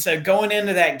 And so going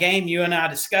into that game, you and I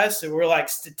discussed it. We're like,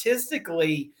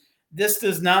 statistically, this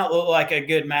does not look like a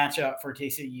good matchup for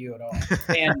TCU at all.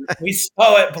 And we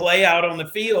saw it play out on the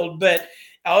field, but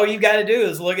all you got to do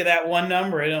is look at that one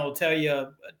number, and it'll tell you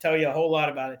a whole lot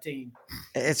about a team.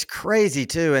 It's crazy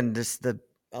too, and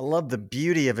I love the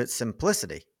beauty of its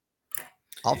simplicity.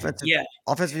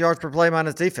 Offensive yards per play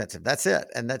minus defensive. That's it,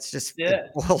 and that's just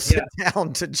it boils it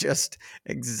down to just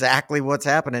exactly what's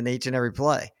happening each and every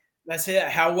play. That's it.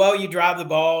 How well you drive the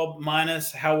ball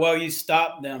minus how well you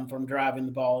stop them from driving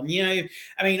the ball.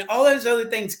 And all those other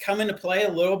things come into play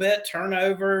a little bit,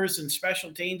 turnovers and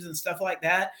special teams and stuff like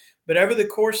that. But over the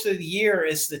course of the year,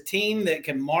 it's the team that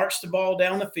can march the ball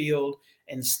down the field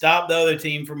and stop the other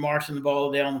team from marching the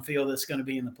ball down the field that's going to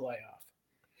be in the playoff.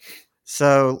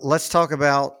 So let's talk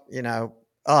about,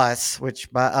 us,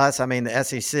 which by us, I mean the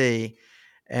SEC,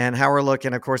 and how we're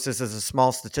looking. Of course, this is a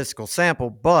small statistical sample,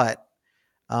 but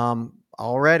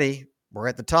already we're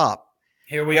at the top.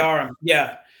 Here we are.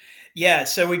 Yeah. Yeah.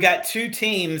 So we got 2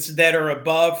 teams that are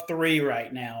above 3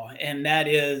 right now, and that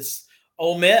is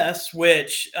Ole Miss,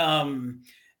 which I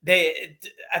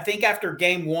think after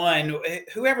game 1,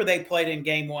 whoever they played in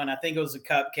game 1, I think it was a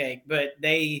cupcake, but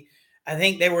I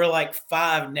think they were like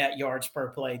 5 net yards per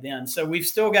play then. So we've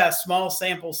still got a small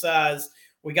sample size.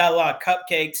 We got a lot of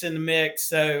cupcakes in the mix.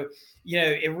 So,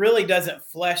 it really doesn't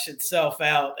flesh itself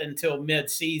out until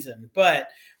mid-season. But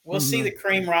we'll see the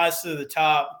cream rise to the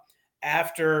top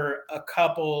after a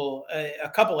couple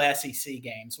SEC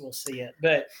games. We'll see it.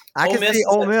 But I can see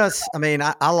Ole Miss.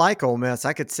 I like Ole Miss.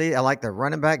 I like the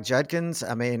running back Judkins.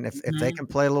 If they can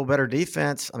play a little better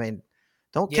defense,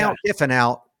 don't count Kiffin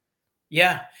out.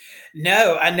 Yeah.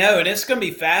 No, I know. And it's going to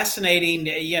be fascinating.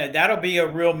 That'll be a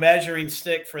real measuring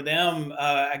stick for them,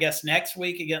 I guess, next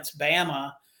week against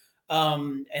Bama.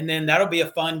 And then that'll be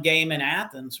a fun game in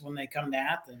Athens when they come to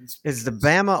Athens. Is the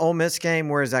Bama Ole Miss game,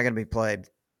 where is that going to be played?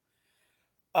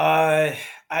 I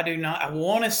do not. I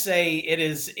want to say it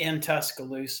is in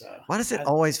Tuscaloosa. Why does it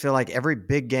always feel like every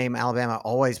big game Alabama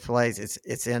always plays,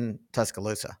 it's in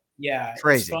Tuscaloosa? Yeah.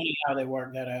 Crazy. It's funny how they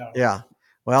work that out. Yeah.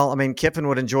 Well, Kiffin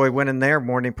would enjoy winning there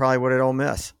more than he probably would at Ole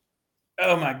Miss.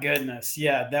 Oh my goodness.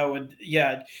 Yeah, that would.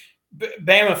 Yeah.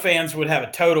 Bama fans would have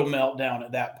a total meltdown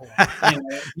at that point.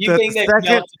 You think they've second,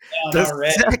 melted down the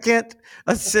already? second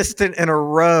assistant in a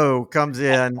row comes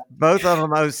in, both of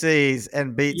them OCs,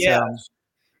 and beats Yeah, him.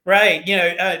 right.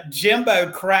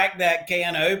 Jimbo cracked that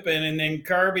can open, and then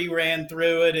Kirby ran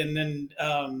through it, and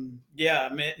then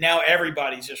now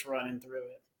everybody's just running through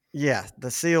it. Yeah, the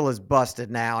seal is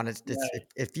busted now, and it's Right.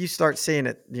 if you start seeing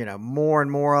it, more and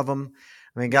more of them.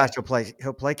 I mean, gosh,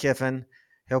 he'll play Kiffin,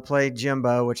 he'll play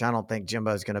Jimbo, which I don't think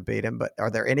Jimbo's going to beat him. But are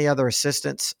there any other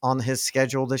assistants on his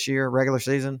schedule this year, regular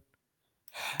season?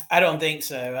 I don't think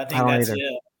so. I I think don't that's either.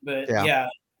 it. But Yeah. yeah,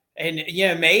 and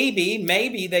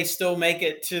maybe they still make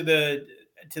it to the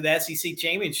SEC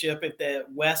championship if the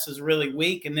West is really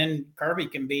weak, and then Kirby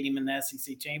can beat him in the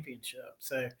SEC championship.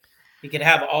 So he could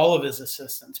have all of his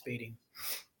assistants beat him.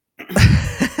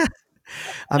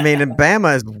 I mean, and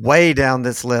Bama is way down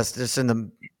this list, just in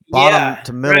the bottom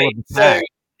to middle of the pack.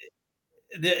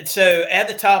 So at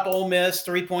the top, Ole Miss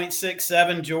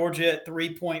 3.67, Georgia at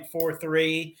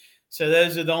 3.43. So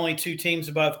those are the only two teams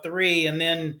above 3, and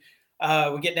then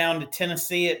we get down to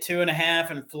Tennessee at 2.5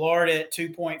 and Florida at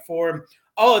 2.4.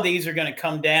 All of these are going to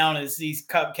come down as these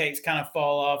cupcakes kind of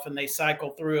fall off and they cycle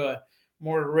through a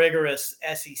more rigorous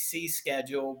SEC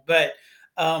schedule. But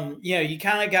you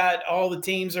kind of got all the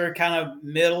teams are kind of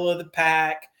middle of the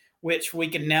pack, which we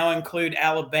can now include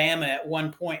Alabama at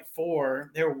 1.4.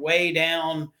 They're way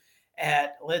down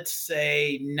at, let's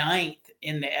say, 9th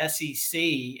in the SEC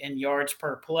in yards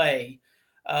per play.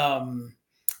 And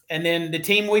then the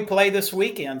team we play this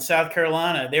weekend, South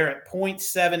Carolina, they're at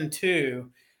 0.72.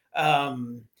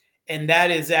 And that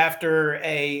is after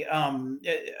a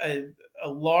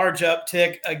large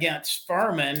uptick against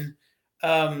Furman,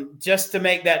 just to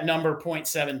make that number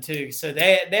 0.72. So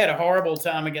they had a horrible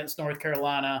time against North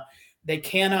Carolina. They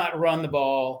cannot run the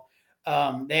ball.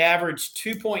 They averaged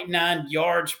 2.9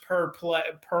 yards per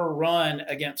run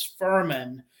against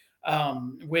Furman,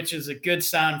 which is a good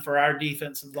sign for our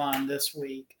defensive line this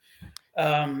week.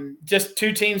 Just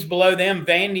two teams below them,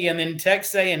 Vandy, and then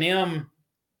Texas A&M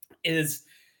is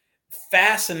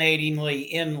fascinatingly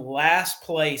in last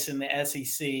place in the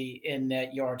SEC in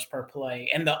net yards per play,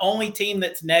 and the only team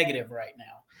that's negative right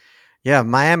now. Yeah,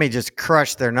 Miami just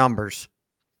crushed their numbers.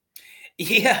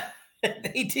 Yeah,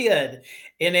 they did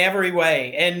in every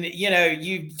way. And,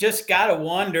 you just got to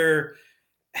wonder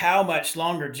how much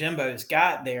longer Jimbo's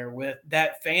got there with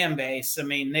that fan base. I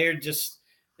mean,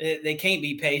 they can't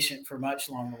be patient for much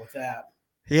longer with that.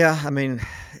 Yeah, I mean,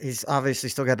 he's obviously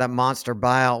still got that monster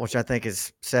buyout, which I think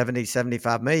is 70,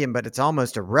 75 million, but it's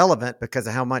almost irrelevant because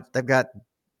of how much they've got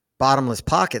bottomless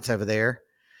pockets over there.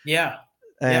 Yeah.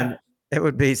 And it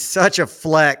would be such a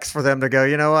flex for them to go,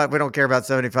 you know what, we don't care about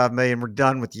 75 million, we're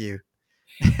done with you.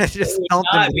 Just dump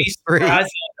them to the street.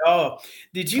 Oh,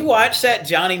 did you watch that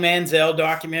Johnny Manziel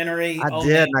documentary? I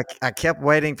did. And I kept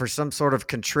waiting for some sort of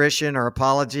contrition or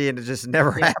apology, and it just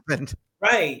never happened.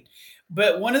 Right.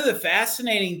 But one of the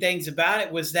fascinating things about it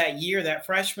was that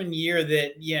freshman year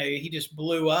that, he just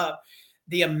blew up.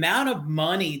 The amount of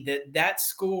money that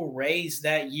school raised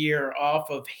that year off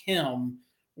of him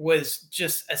was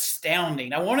just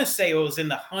astounding. I want to say it was in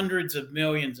the hundreds of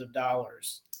millions of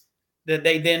dollars that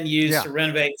they then used to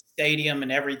renovate the stadium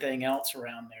and everything else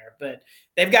around there. But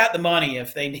they've got the money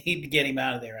if they need to get him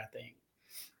out of there, I think.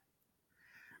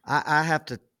 I have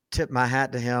to tip my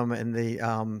hat to him and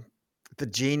the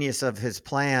genius of his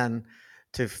plan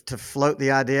to float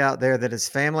the idea out there that his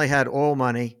family had oil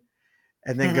money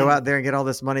and then go out there and get all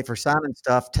this money for signing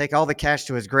stuff, take all the cash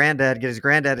to his granddad, get his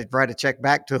granddad to write a check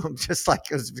back to him, just like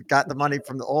it was got the money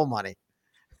from the oil money.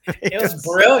 It was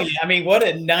brilliant. I mean, what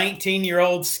a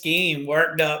 19-year-old scheme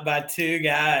worked up by two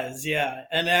guys. Yeah,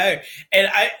 I know.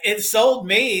 And it sold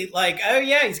me like, oh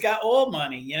yeah, he's got oil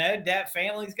money. That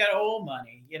family's got oil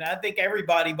money. I think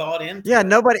everybody bought into it.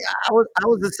 Nobody. I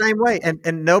was the same way,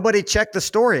 and nobody checked the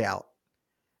story out.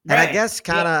 And I guess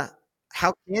kind of,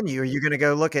 how can you? Are you going to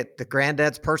go look at the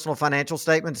granddad's personal financial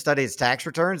statement, study his tax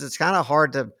returns? It's kind of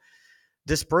hard to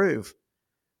disprove.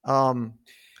 All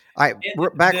right,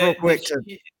 back real quick to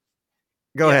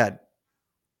go ahead.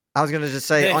 I was going to just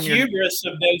say the hubris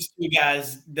of those two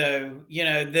guys, though.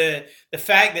 The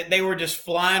fact that they were just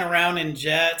flying around in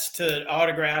jets to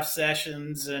autograph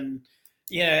sessions, and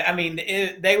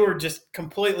they were just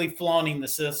completely flaunting the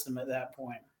system at that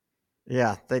point.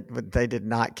 Yeah, they did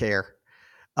not care.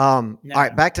 No. All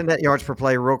right, back to net yards per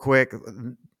play real quick.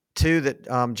 Two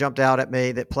that jumped out at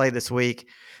me that play this week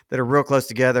that are real close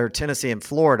together, Tennessee and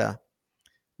Florida,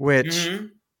 which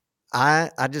I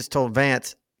just told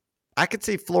Vance, I could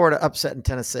see Florida upsetting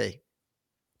Tennessee.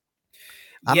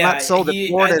 I'm not Yeah, sold that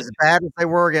Florida is as bad as they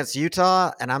were against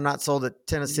Utah, and I'm not sold that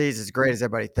Tennessee is as great as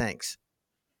everybody thinks.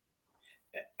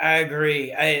 I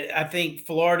agree. I think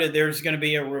Florida, there's going to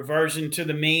be a reversion to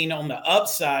the mean on the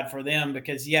upside for them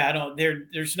because I don't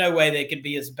there's no way they could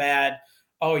be as bad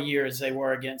all year as they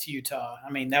were against Utah.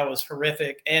 I mean, that was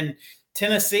horrific. And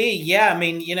Tennessee, I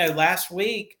mean, last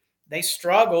week they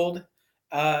struggled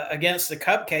against the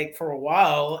Cupcake for a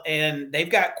while, and they've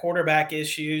got quarterback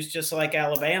issues just like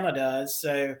Alabama does.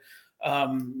 So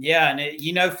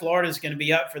and Florida's going to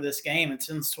be up for this game. It's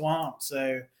in Swamp,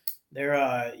 so they're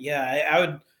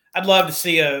I'd love to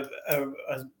see a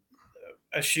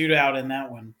shootout in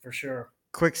that one for sure.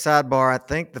 Quick sidebar. I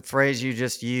think the phrase you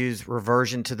just used,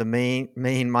 reversion to the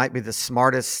mean might be the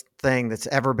smartest thing that's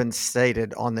ever been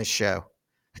stated on this show.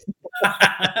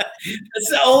 That's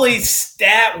the only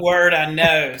stat word I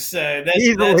know. So that's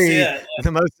it.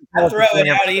 The most I throw it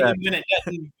out even when it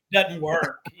doesn't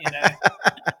work,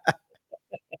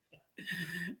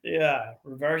 Yeah,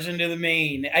 reversion to the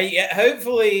mean.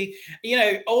 Hopefully,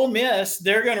 Ole Miss,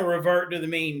 they're going to revert to the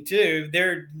mean too.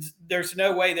 There's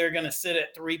no way they're going to sit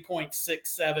at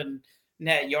 3.67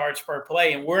 net yards per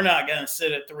play, and we're not going to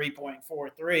sit at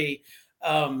 3.43.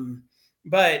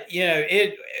 But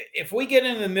if we get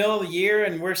into the middle of the year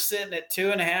and we're sitting at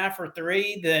 2.5 or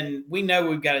 3, then we know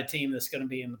we've got a team that's going to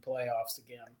be in the playoffs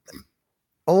again.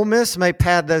 Ole Miss may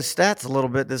pad those stats a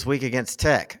little bit this week against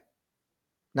Tech.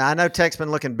 Now, I know Tech's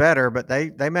been looking better, but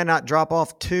they may not drop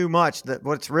off too much. That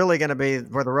what's really going to be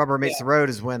where the rubber meets the road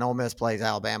is when Ole Miss plays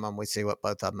Alabama, and we see what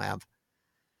both of them have.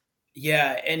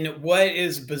 Yeah, and what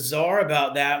is bizarre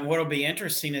about that and what will be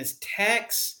interesting is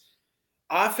Tech's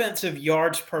offensive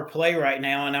yards per play right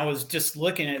now, and I was just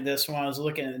looking at this when I was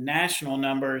looking at the national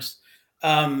numbers.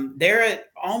 They're at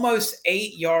almost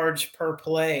 8 yards per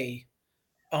play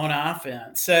on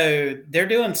offense. So they're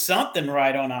doing something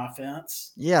right on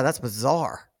offense. Yeah, that's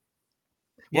bizarre.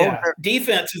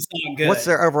 Defense is not good. What's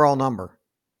their overall number?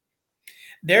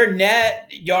 Their net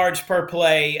yards per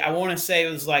play, I want to say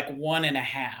it was like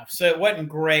 1.5. So it wasn't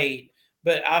great,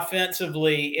 but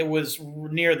offensively, it was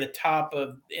near the top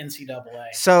of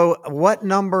NCAA. So what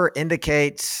number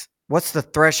indicates what's the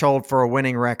threshold for a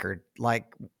winning record?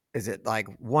 Like, is it like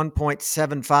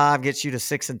 1.75 gets you to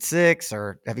 6-6,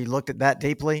 or have you looked at that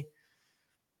deeply?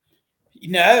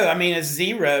 No, I mean, it's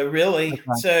 0 really. Okay.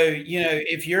 So,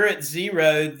 if you're at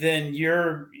 0, then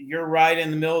you're right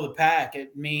in the middle of the pack.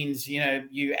 It means,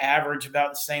 you average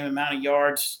about the same amount of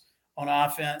yards on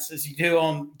offense as you do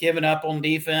on giving up on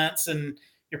defense, and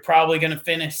you're probably going to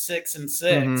finish 6-6.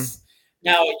 Mm-hmm.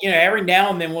 Now, every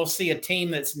now and then we'll see a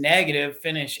team that's negative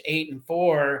finish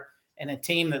 8-4 and a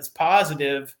team that's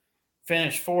positive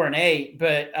finish 4-8.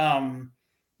 But,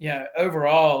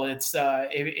 overall, it's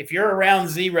if you're around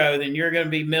 0, then you're going to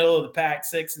be middle of the pack,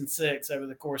 6-6 over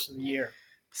the course of the year.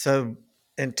 So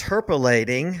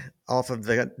interpolating off of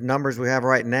the numbers we have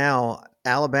right now,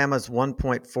 Alabama's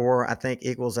 1.4, I think,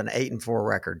 equals an 8-4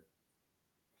 record.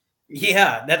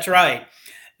 Yeah, that's right.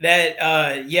 That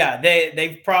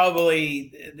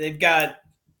they've got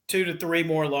 2 to 3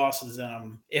 more losses in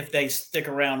them if they stick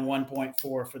around 1.4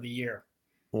 for the year.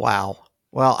 Wow.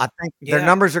 Well, I think their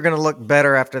numbers are going to look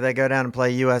better after they go down and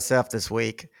play USF this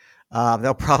week.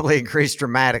 They'll probably increase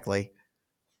dramatically.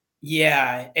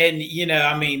 Yeah, and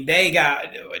they got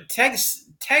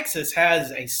Texas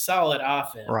has a solid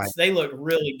offense. Right. They look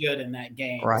really good in that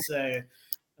game. Right. So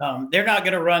they're not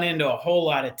going to run into a whole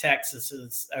lot of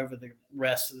Texases over the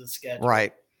rest of the schedule.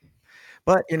 Right.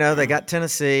 But they got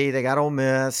Tennessee, they got Ole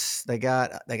Miss, they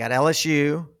got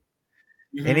LSU.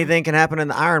 Mm-hmm. Anything can happen in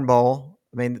the Iron Bowl.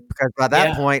 I mean, because by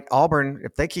that point, Auburn,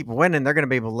 if they keep winning, they're going to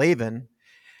be believing.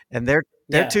 And their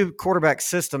 2 quarterback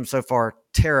system so far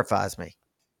terrifies me.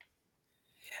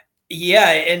 Yeah,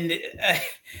 and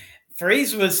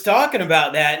Freeze was talking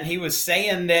about that, and he was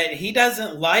saying that he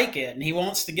doesn't like it and he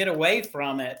wants to get away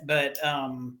from it, but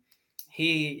I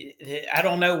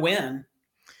don't know when.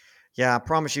 Yeah, I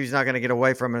promise you he's not going to get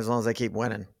away from it as long as they keep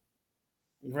winning.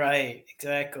 Right,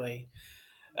 exactly.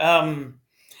 So,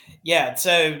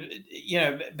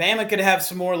 Bama could have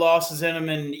some more losses in them.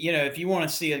 And, if you want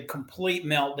to see a complete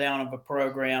meltdown of a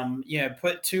program,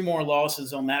 put 2 more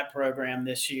losses on that program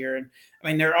this year. And, I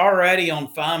mean, they're already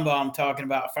on Feinbaum talking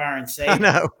about firing Saban. I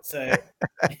know. So,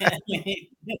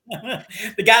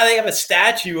 the guy they have a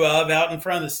statue of out in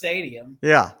front of the stadium.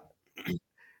 Yeah.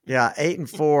 Yeah,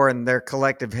 8-4, and their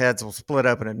collective heads will split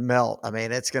open and melt. I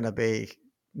mean, it's going to be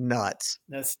nuts.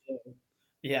 That's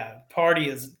party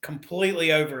is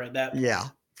completely over at that point. Yeah,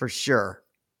 for sure.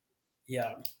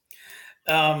 Yeah.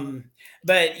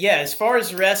 But yeah, as far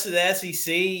as the rest of the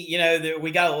SEC,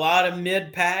 we got a lot of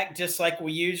mid pack, just like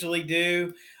we usually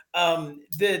do.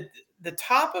 The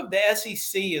top of the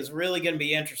SEC is really going to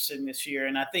be interesting this year,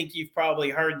 and I think you've probably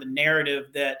heard the narrative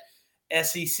that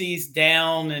SEC's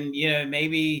down, and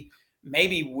maybe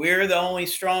we're the only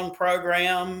strong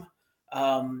program.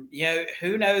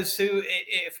 Who knows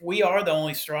if we are the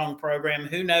only strong program?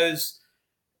 Who knows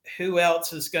who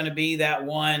else is going to be that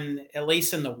one, at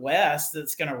least in the West,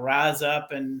 that's going to rise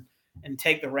up and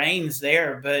take the reins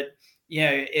there. But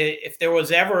if there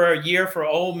was ever a year for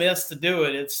Ole Miss to do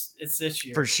it, it's this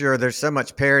year For sure. There's so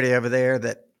much parity over there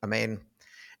that, I mean,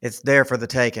 it's there for the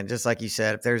taking. Just like you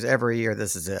said, if there's ever a year,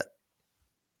 this is it.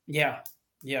 Yeah,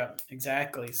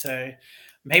 exactly. So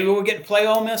maybe we'll get to play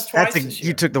Ole Miss twice this year.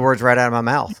 You took the words right out of my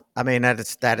mouth. I mean,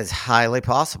 that is highly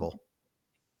possible.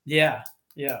 Yeah,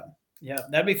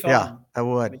 that'd be fun. Yeah, I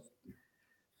would.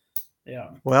 Yeah.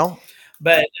 Well,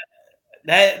 but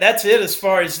that's it as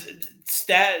far as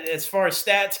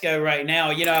stats go right now.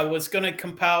 I was going to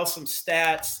compile some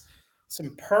stats,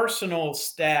 some personal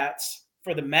stats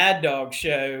for the Mad Dawg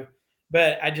Show,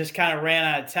 but I just kind of ran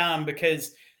out of time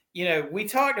because we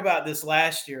talked about this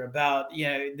last year about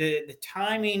the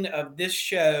timing of this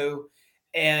show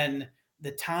and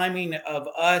the timing of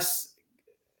us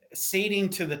seeding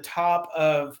to the top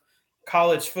of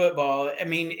college football. I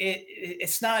mean,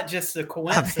 it's not just a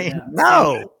coincidence.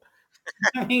 No.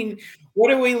 I mean,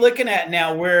 what are we looking at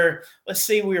now? Let's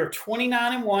see, we were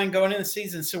 29-1 going into the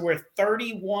season, so we're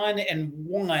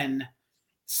 31-1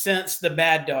 since the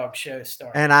Mad Dawg Show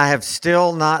started. And I have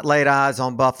still not laid eyes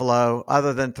on Buffalo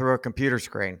other than through a computer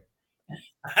screen.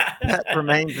 That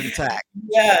remains intact.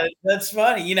 Yeah, that's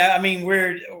funny. I mean,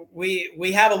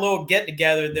 we have a little get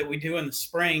together that we do in the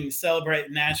spring to celebrate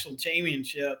the national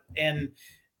championship, and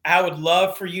I would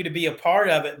love for you to be a part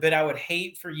of it, but I would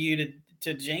hate for you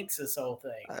to jinx this whole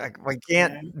thing. We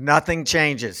can't. Nothing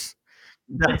changes.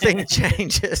 Nothing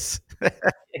changes.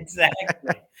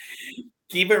 Exactly.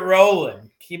 Keep it rolling.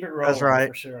 That's right.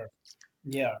 For sure.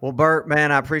 Yeah. Well, Bert,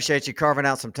 man, I appreciate you carving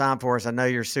out some time for us. I know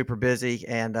you're super busy,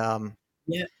 and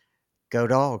go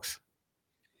Dogs.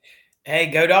 Hey,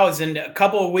 go Dogs! In a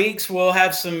couple of weeks, we'll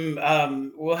have some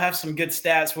good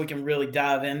stats. We can really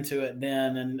dive into it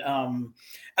then.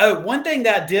 And one thing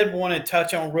that I did want to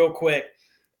touch on real quick,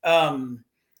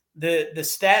 the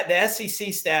SEC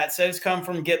stats, those come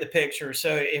from Get the Picture.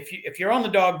 So if you're on the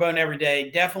Dog Bone every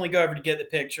day, definitely go over to Get the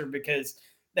Picture because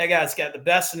that guy's got the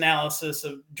best analysis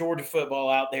of Georgia football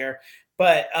out there.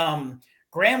 But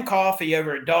Graham Coffey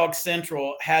over at Dog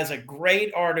Central has a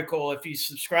great article, if you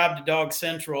subscribe to Dog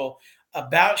Central,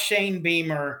 about Shane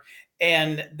Beamer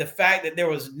and the fact that there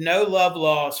was no love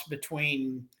lost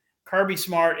between Kirby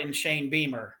Smart and Shane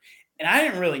Beamer. And I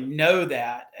didn't really know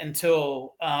that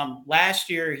until last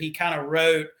year. He kind of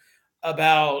wrote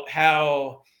about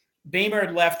how Beamer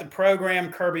had left the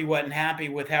program. Kirby wasn't happy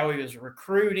with how he was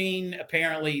recruiting.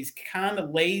 Apparently, he's kind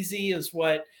of lazy, is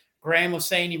what Graham was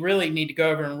saying. You really need to go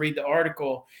over and read the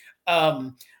article.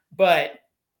 But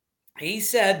he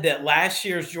said that last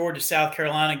year's Georgia-South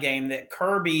Carolina game, that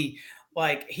Kirby,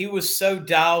 he was so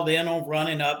dialed in on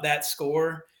running up that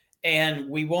score. And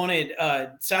we wanted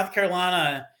South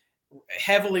Carolina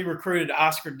heavily recruited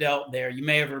Oscar Delt there. You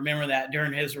may have remembered that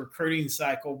during his recruiting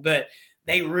cycle, but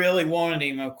they really wanted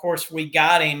him. Of course, we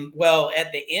got him. Well,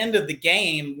 at the end of the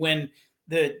game, when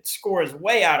the score is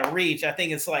way out of reach, I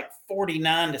think it's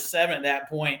 49-7 at that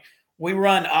point, we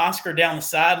run Oscar down the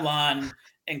sideline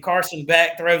and Carson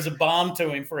Beck throws a bomb to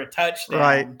him for a touchdown.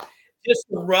 Right. Just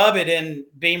to rub it in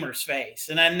Beamer's face.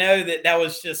 And I know that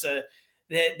was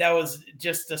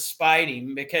just to spite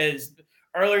him, because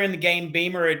earlier in the game,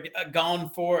 Beamer had gone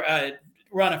for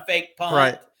run a fake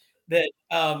punt that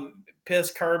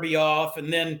pissed Kirby off,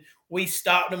 and then we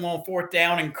stopped him on fourth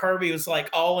down, and Kirby was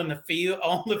all in the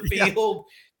field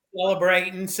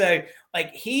celebrating. So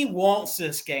he wants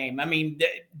this game. I mean,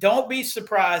 don't be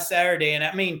surprised Saturday. And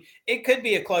I mean, it could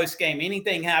be a close game.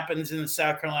 Anything happens in the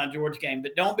South Carolina Georgia game,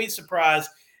 but don't be surprised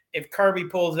if Kirby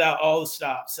pulls out all the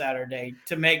stops Saturday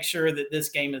to make sure that this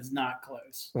game is not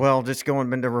close. Well, just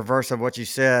going into reverse of what you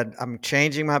said, I'm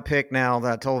changing my pick now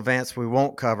that I told Vance we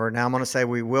won't cover. Now I'm going to say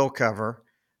we will cover.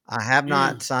 I have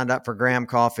not signed up for Graham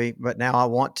Coffey, but now I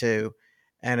want to.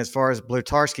 And as far as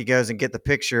Blutarski goes and Get the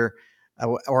Picture,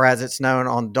 or as it's known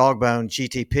on Dogbone,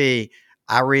 GTP,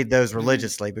 I read those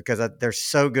religiously because they're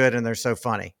so good and they're so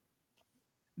funny.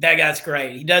 That guy's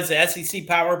great. He does the SEC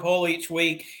Power Poll each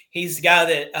week. He's the guy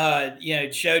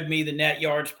that showed me the net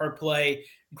yards per play.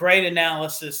 Great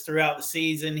analysis throughout the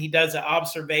season. He does an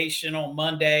observation on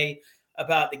Monday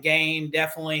about the game.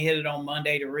 Definitely hit it on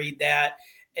Monday to read that.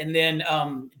 And then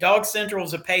Dog Central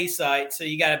is a pay site, so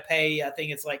you got to pay. I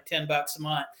think it's like $10 a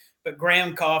month. But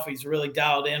Graham Coffee's really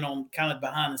dialed in on kind of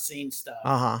behind the scenes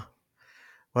stuff.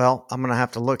 Well, I'm gonna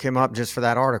have to look him up just for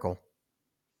that article.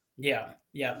 Yeah,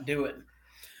 do it.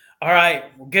 All right,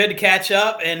 well, good to catch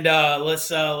up, and let's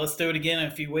do it again in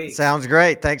a few weeks. Sounds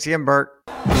great. Thanks again, Bert.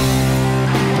 And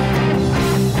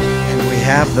we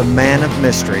have the man of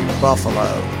mystery, Buffalo.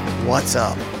 What's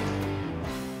up?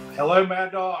 Hello,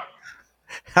 Mad Dawg.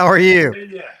 How are you?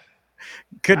 Yeah.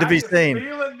 Good to be seen. How you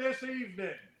feeling this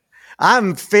evening?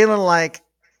 I'm feeling like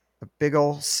a big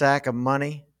old sack of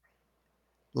money,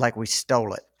 like we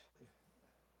stole it.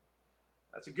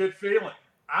 That's a good feeling.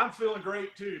 I'm feeling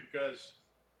great too because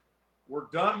we're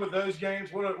done with those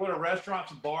games. What are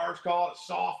restaurants and bars call it? A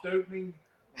soft opening.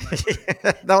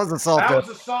 That was a soft. That was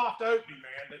a soft opening,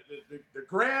 man. The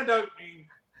grand opening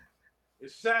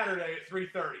is Saturday at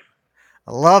 3:30.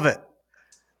 I love it.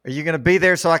 Are you going to be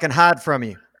there so I can hide from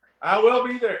you? I will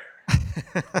be there.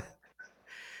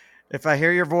 If I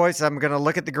hear your voice, I'm going to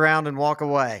look at the ground and walk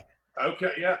away.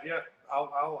 Okay, yeah.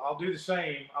 I'll do the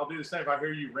same. I'll do the same if I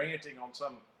hear you ranting on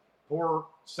some poor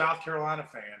South Carolina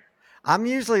fan. I'm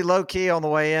usually low key on the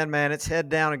way in, man. It's head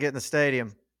down and get in the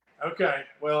stadium. Okay.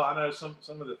 Well, I know some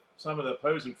of the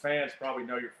opposing fans probably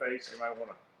know your face. They might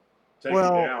want to take you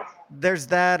down. There's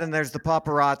that, and there's the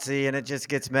paparazzi, and it just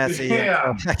gets messy.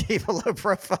 Yeah. I keep a low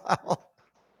profile.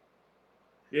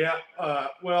 Yeah.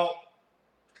 Well,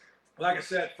 like I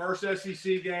said, first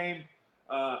SEC game.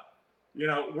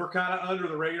 We're kind of under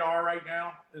the radar right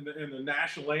now in the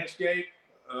national landscape.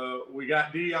 We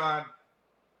got Dion.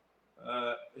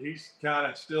 He's kind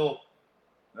of still.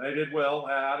 They did well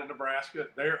out in Nebraska.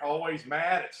 They're always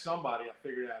mad at somebody. I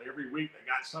figured out every week they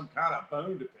got some kind of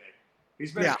bone to pick.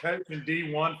 He's been coaching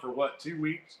D1 for 2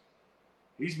 weeks.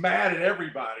 He's mad at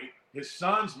everybody. His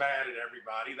son's mad at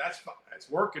everybody. That's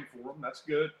working for him. That's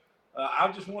good. I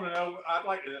just want to know. I'd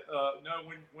like to know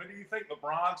when do you think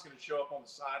LeBron's going to show up on the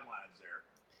sidelines there?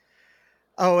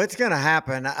 Oh, it's going to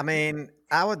happen. I mean,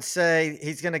 I would say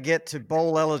he's going to get to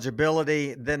bowl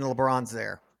eligibility, then LeBron's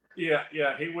there. Yeah,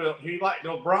 he will.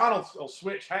 LeBron will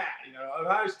switch hat.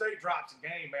 Ohio State drops a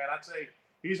game, man. I'd say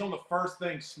he's on the first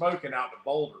thing smoking out to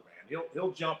Boulder, man.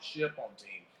 He'll jump ship on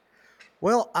teams.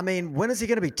 Well, I mean, when is he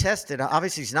going to be tested?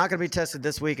 Obviously, he's not going to be tested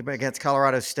this week against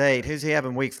Colorado State. Who's he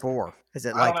having week 4? Is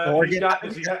it like Oregon?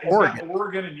 He's got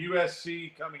Oregon and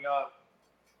USC coming up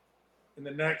in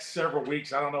the next several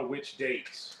weeks. I don't know which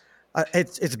dates.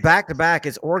 It's back-to-back.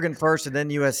 It's Oregon first and then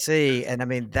USC. And, I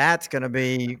mean, that's going to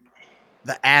be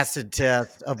the acid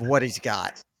test of what he's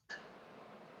got.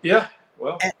 Yeah,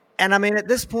 well. And I mean, at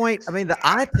this point, I mean, the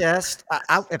eye test,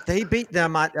 if they beat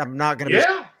them, I'm not going to be.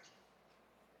 Yeah.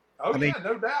 Oh, yeah,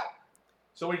 no doubt.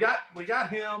 So we got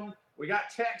him. We got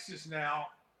Texas now,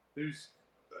 who's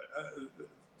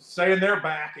saying they're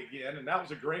back again, and that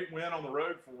was a great win on the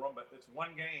road for them. But it's one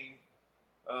game.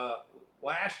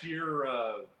 Last year,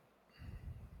 I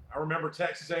remember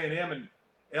Texas A&M and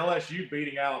LSU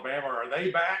beating Alabama. Are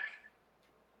they back?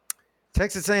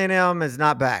 Texas A&M is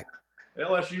not back.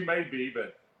 LSU may be,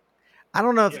 but I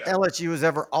don't know if LSU was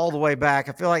ever all the way back.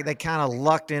 I feel like they kind of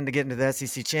lucked into getting to the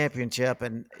SEC championship.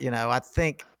 And,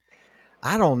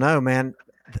 I don't know, man.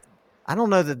 I don't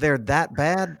know that they're that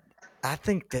bad. I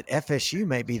think that FSU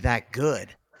may be that good.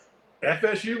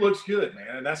 FSU looks good,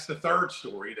 man. And that's the third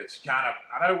story that's kind of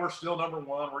 – I know we're still number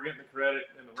one. We're getting the credit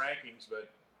in the rankings, but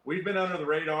we've been under the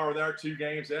radar with our 2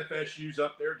 games. FSU's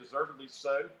up there, deservedly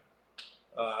so.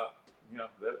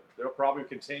 They'll probably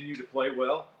continue to play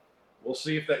well. We'll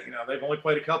see if they've only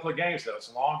played a couple of games though.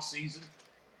 It's a long season,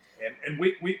 and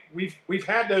we've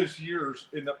had those years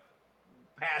in the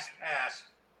past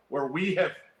where we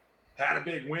have had a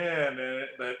big win,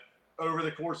 but over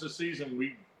the course of the season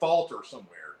we falter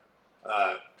somewhere.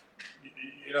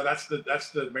 That's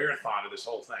the marathon of this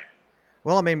whole thing.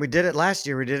 Well, I mean, we did it last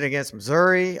year. We did it against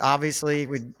Missouri. Obviously,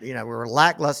 we were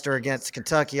lackluster against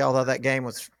Kentucky, although that game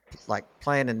was like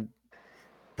playing in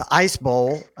the Ice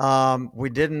Bowl. We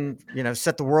didn't,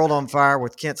 set the world on fire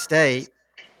with Kent State.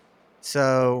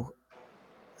 So,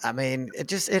 I mean, it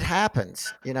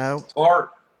happens, It's hard.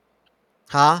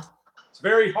 Huh? It's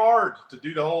very hard to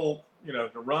do the whole, to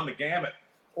run the gamut.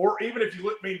 Or even if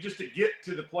just to get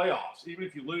to the playoffs, even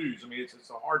if you lose, it's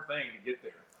a hard thing to get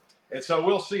there. And so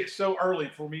we'll see. It's so early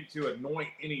for me to anoint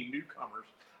any newcomers.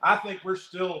 I think we're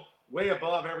still way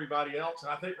above everybody else,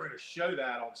 and I think we're going to show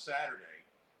that on Saturday.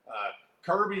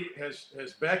 Kirby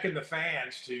has beckoned the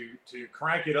fans to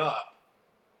crank it up,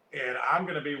 and I'm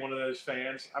going to be one of those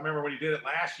fans. I remember when he did it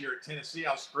last year at Tennessee,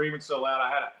 I was screaming so loud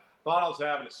thought I was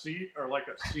having a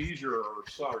seizure or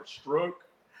stroke.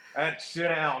 I had to sit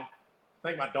down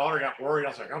think my daughter got worried. I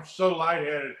was like, I'm so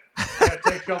lightheaded. I got to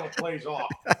take a couple of plays off.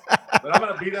 But I'm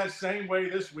going to be that same way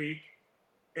this week.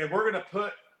 And we're going to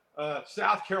put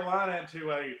South Carolina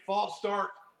into a false start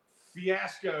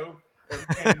fiasco.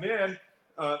 And then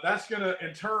that's going to,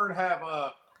 in turn, have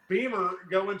Beamer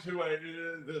go into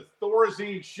the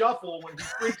Thorazine shuffle when he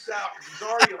freaks out because he's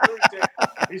already a lunatic.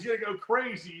 He's going to go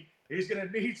crazy. He's going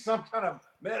to need some kind of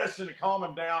medicine to calm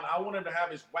him down. I want him to have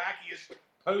his wackiest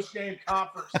post-game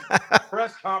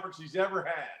press conference he's ever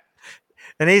had.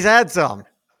 And he's had some.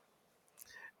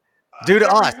 Due to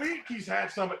us. Every week he's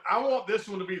had some. I want this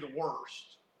one to be the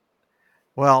worst.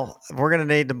 Well, we're going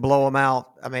to need to blow them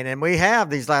out. I mean, and we have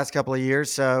these last couple of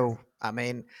years. So, I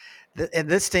mean, and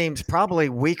this team's probably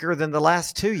weaker than the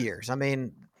last 2 years. I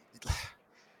mean,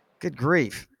 good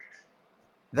grief.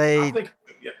 They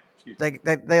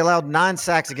allowed 9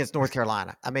 sacks against North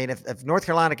Carolina. I mean, if North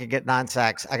Carolina can get 9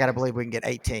 sacks, I got to believe we can get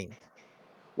 18.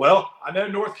 Well, I know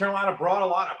North Carolina brought a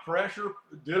lot of pressure,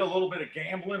 did a little bit of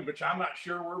gambling, which I'm not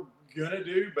sure we're going to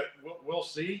do, but we'll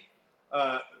see.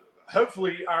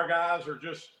 Hopefully our guys are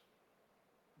just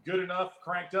good enough,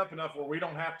 cranked up enough where we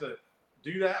don't have to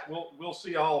do that. We'll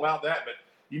see all about that. But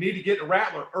you need to get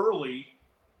Rattler early,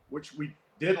 which we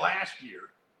did last year.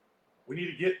 We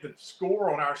need to get the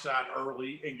score on our side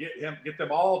early and get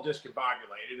them all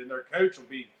discombobulated, and their coach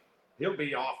he'll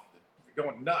be off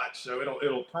going nuts. So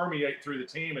it'll permeate through the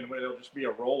team, and it'll just be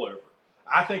a rollover.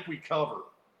 I think we cover.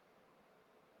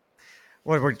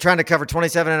 What, we're trying to cover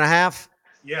 27.5?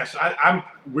 Yes,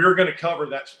 we're going to cover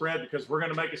that spread because we're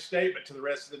going to make a statement to the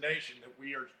rest of the nation that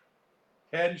we are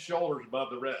head and shoulders above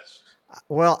the rest.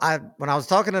 Well, when I was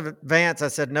talking to Vance, I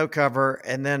said no cover,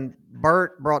 and then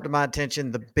Bert brought to my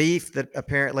attention the beef that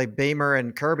apparently Beamer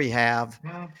and Kirby have,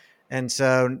 and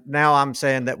so now I'm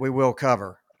saying that we will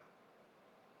cover.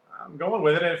 I'm going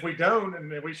with it, and if we don't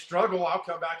and if we struggle, I'll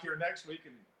come back here next week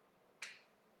and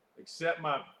accept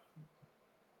my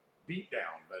beat down.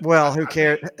 But well, who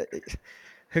cares?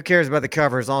 Who cares about the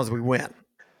cover as long as we win?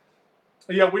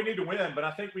 Yeah, we need to win, but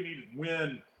I think we need to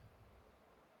win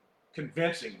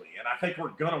convincingly, and I think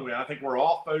we're going to win. I think we're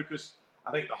all focused.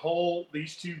 I think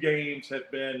these 2 games have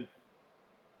been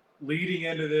leading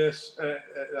into this.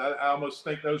 I almost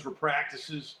think those were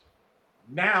practices.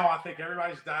 Now I think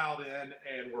everybody's dialed in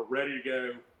and we're ready to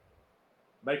go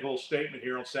make a little statement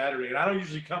here on Saturday. And I don't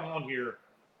usually come on here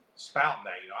spouting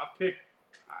that.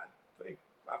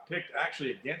 I picked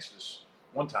actually against us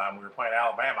one time. We were playing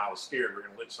Alabama. I was scared we were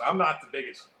going to lose. So I'm not the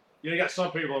biggest. You got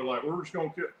some people who are like, we're just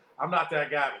going to. I'm not that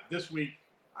guy, but this week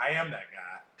I am that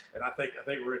guy, and I think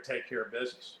we're going to take care of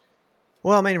business.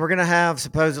 Well, I mean, we're going to have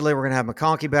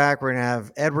McConkey back. We're going to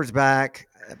have Edwards back.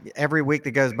 Every week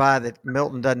that goes by that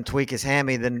Milton doesn't tweak his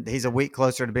hammy, then he's a week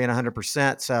closer to being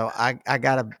 100%. So I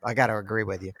gotta agree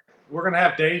with you. We're going to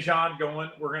have Dejan going.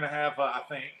 We're going to have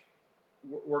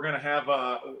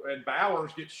and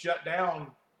Bowers gets shut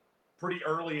down pretty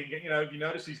early. And if you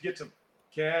notice, he gets a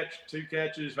catch, 2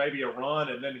 catches, maybe a run,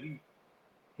 and then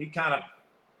he kind of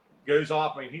goes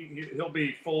off. I mean, he'll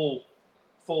be full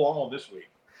on this week.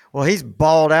 Well, he's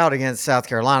balled out against South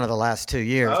Carolina the last 2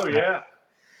 years. Oh, yeah.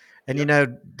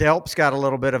 And, Delp's got a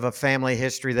little bit of a family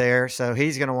history there, so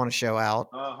he's going to want to show out.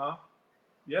 Uh-huh.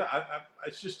 Yeah,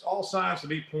 it's just all signs to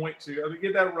me point to. We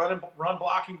get that run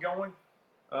blocking going.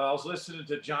 I was listening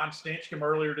to John Stinchcomb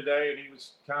earlier today, and he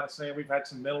was kind of saying we've had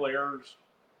some mental errors,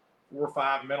 4 or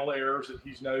 5 mental errors that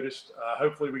he's noticed.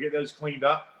 Hopefully we get those cleaned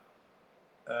up.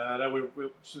 That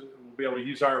we'll be able to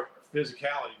use our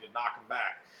physicality to knock them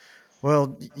back.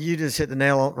 Well, you just hit the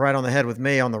nail right on the head with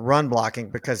me on the run blocking,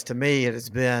 because to me it has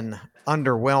been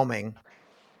underwhelming.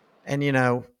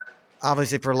 And,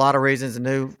 obviously for a lot of reasons, a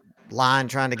new line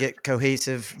trying to get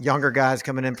cohesive, younger guys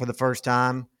coming in for the first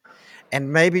time,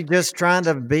 and maybe just trying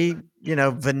to be,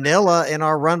 vanilla in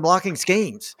our run blocking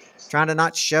schemes, trying to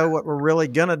not show what we're really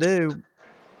going to do.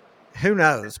 Who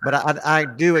knows? But I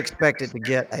do expect it to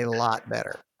get a lot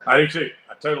better. I do too.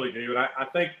 I totally do. And I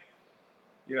think,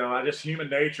 I just human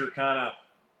nature kind of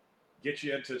gets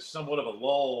you into somewhat of a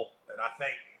lull. And I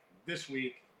think this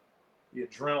week the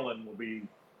adrenaline will be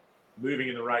moving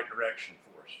in the right direction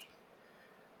for us.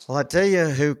 Well, I tell you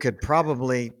who could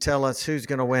probably tell us who's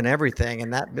going to win everything,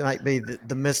 and that might be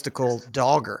the mystical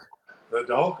Dogger. The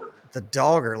Dogger. The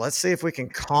Dogger. Let's see if we can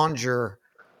conjure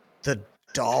the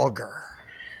Dogger.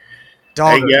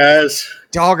 Dogger. Hey, guys.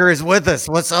 Dogger is with us.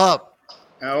 What's up?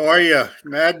 How are you?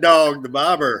 Mad Dawg, the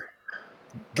bobber.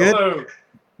 Good. Hello,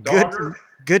 Dogger.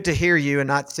 Good to hear you and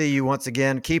not see you once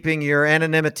again. Keeping your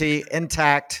anonymity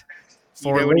intact.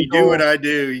 When you do what I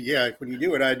do, you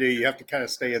have to kind of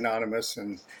stay anonymous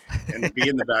and be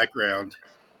in the background.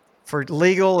 for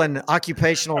legal and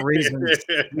occupational reasons,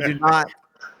 we do not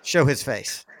show his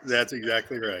face. That's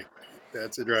exactly right.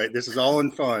 That's it, right. This is all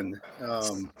in fun.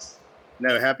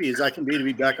 No, happy as I can be to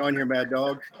be back on here, Mad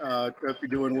Dawg. Hope you're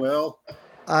doing well.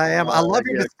 I am. I love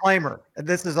your disclaimer.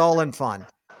 This is all in fun.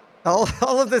 All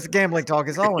of this gambling talk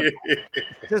is all in fun.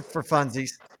 Just for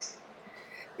funsies.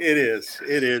 It is.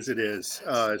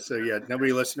 So yeah,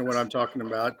 nobody listen to what I'm talking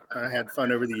about. I had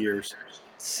fun over the years.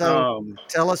 So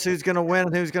tell us who's going to win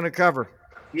and who's going to cover.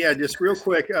 Yeah, just real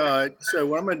quick. So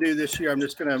what I'm going to do this year, I'm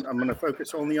going to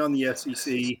focus only on the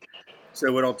SEC.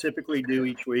 So what I'll typically do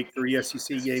each week, 3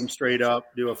 SEC games straight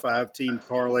up, do a 5-team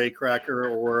parlay cracker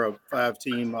or a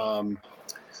 5-team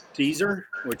teaser,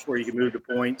 where you can move the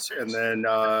points, and then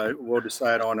we'll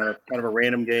decide on a kind of a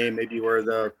random game, maybe where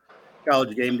the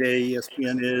College Game Day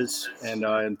ESPN is,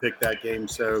 and pick that game.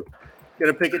 So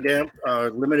going to pick it down,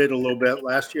 limit it a little bit.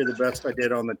 Last year, the best I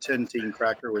did on the 10-team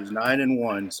cracker was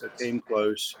 9-1, so it came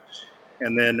close.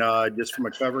 And then just from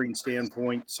a covering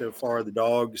standpoint, so far the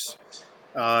Dawgs,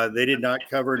 they did not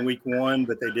cover in week 1,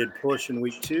 but they did push in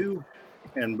week 2,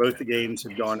 and both the games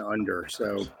have gone under.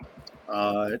 So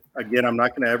again, I'm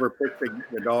not going to ever pick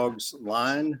the Dawgs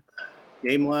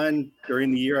game line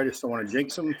during the year. I just don't want to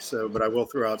jinx them. But I will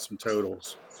throw out some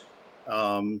totals.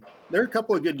 There are a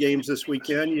couple of good games this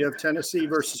weekend. You have Tennessee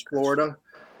versus Florida.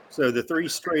 So the 3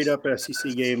 straight up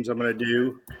SEC games I'm going to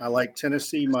do. I like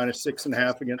Tennessee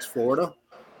 -6.5 against Florida.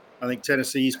 I think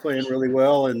Tennessee is playing really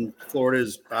well, and Florida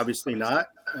is obviously not.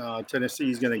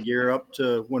 Tennessee is going to gear up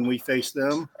to when we face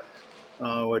them,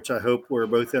 which I hope we're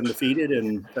both undefeated,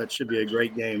 and that should be a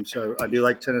great game. So I do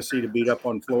like Tennessee to beat up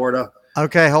on Florida.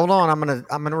 Okay, hold on. I'm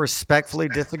gonna respectfully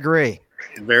disagree.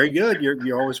 Very good.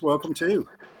 You're always welcome to.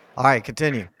 All right,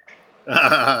 continue.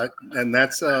 And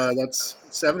that's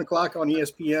 7 o'clock on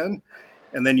ESPN,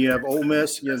 and then you have Ole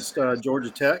Miss against Georgia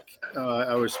Tech.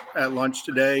 I was at lunch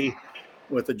today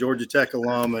with a Georgia Tech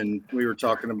alum, and we were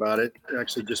talking about it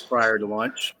actually just prior to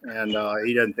lunch, and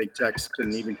he doesn't think Tech's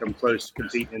can even come close to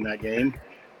competing in that game.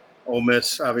 Ole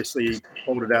Miss obviously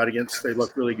pulled it out they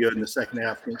looked really good in the second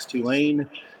half against Tulane.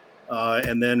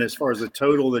 And then as far as the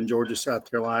total, then Georgia,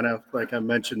 South Carolina, like I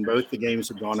mentioned, both the games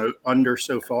have gone under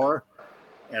so far.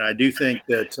 And I do think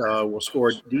that we'll score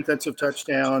a defensive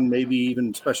touchdown, maybe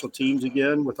even special teams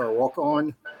again with our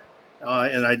walk-on.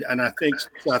 And I think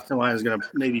South Carolina is going to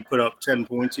maybe put up 10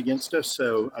 points against us.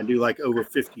 So I do like over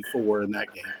 54 in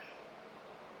that game.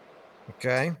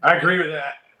 Okay. I agree with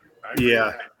that.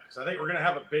 Yeah. So I think we're going to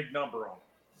have a big number on.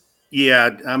 Yeah,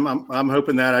 I'm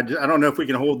hoping that. I don't know if we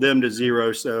can hold them to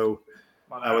 0. So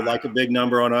I would like a big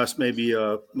number on us, maybe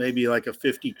like a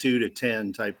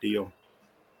 52-10 type deal.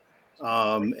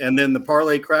 And then the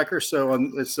parlay cracker. So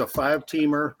it's a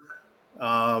 5-teamer.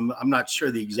 I'm not sure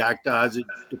the exact odds. It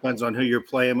depends on who you're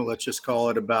playing, but let's just call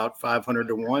it about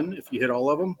 500-1 if you hit all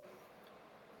of them.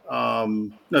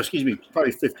 No, excuse me,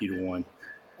 probably 50-1.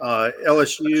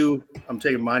 LSU, I'm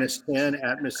taking -10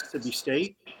 at Mississippi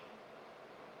State.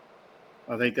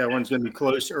 I think that one's going to be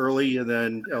close early, and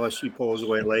then LSU pulls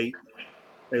away late.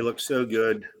 They look so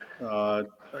good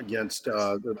against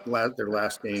their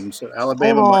last game. So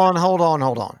Alabama. Hold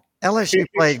on. LSU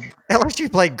played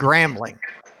Grambling.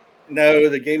 No,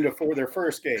 the game before their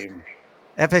first game.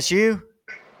 FSU?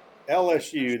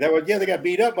 LSU. They got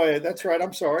beat up by it. That's right.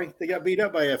 I'm sorry. They got beat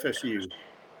up by FSU.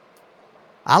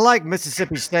 I like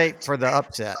Mississippi State for the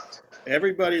upset.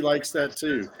 Everybody likes that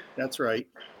too. That's right.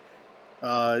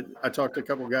 I talked to a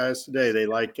couple guys today. They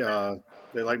like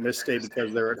Miss State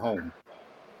because they're at home.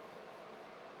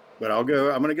 But I'm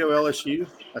going to go LSU.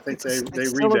 I think they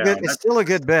rebound. It's still a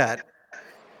good bet.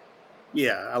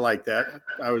 Yeah, I like that.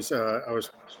 I was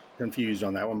confused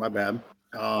on that one. My bad.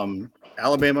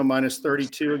 Alabama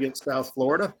 -32 against South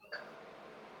Florida.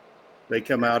 They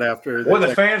come out after.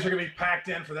 The fans are going to be packed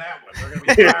in for that one. They're going to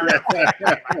be fired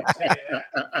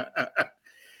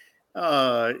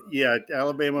up. Yeah,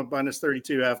 Alabama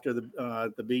 -32 after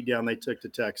the beatdown they took to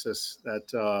Texas. That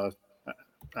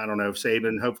I don't know if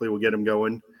Saban hopefully will get them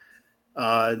going.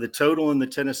 The total in the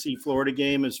Tennessee-Florida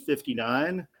game is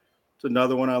 59. It's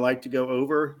another one I like to go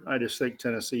over. I just think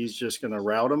Tennessee's just going to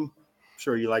rout them. I'm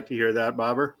sure you like to hear that,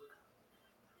 Bobber.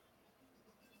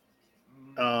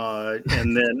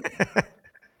 And then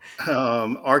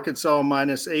Arkansas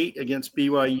 -8 against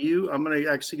BYU. I'm going to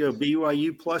actually go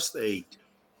BYU +8.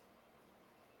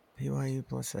 BYU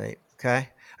 +8. Okay.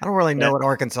 I don't really know what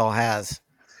Arkansas has.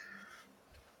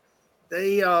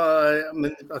 They,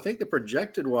 I think the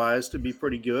projected wise to be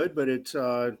pretty good, but it's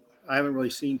I haven't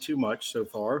really seen too much so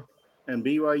far. And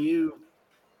BYU,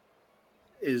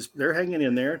 they're hanging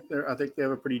in there. I think they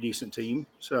have a pretty decent team,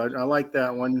 so I like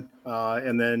that one.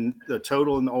 And then the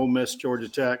total in the Ole Miss Georgia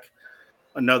Tech,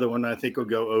 another one I think will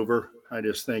go over. I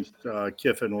just think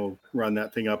Kiffin will run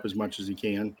that thing up as much as he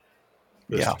can.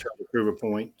 Just to try to prove a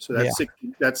point. So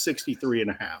that's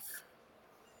 63.5.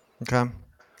 Okay.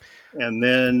 And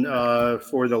then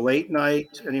for the late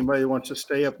night, anybody wants to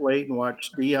stay up late and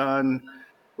watch Dion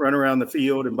run around the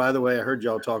field. And by the way, I heard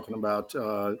y'all talking about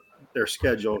their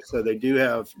schedule. So they do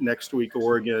have next week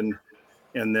Oregon,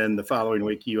 and then the following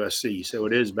week USC. So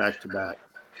it is back to back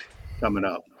coming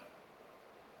up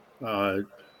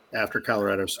after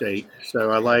Colorado State.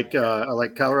 So I like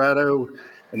Colorado,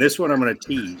 and this one I'm going to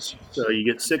tease. So you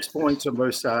get 6 points on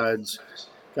both sides.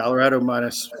 Colorado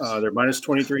they're minus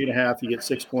 23.5. You get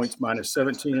 6 points, minus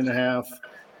 17.5.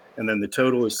 And then the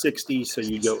total is 60. So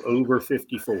you go over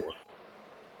 54.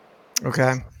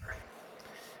 Okay.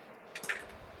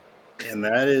 And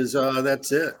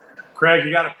that's it. Craig,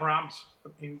 you got to promise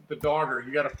the Dogger.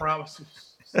 You got to promise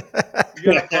us.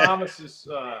 You got to promise us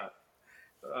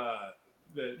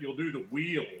that you'll do the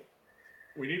wheel.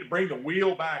 We need to bring the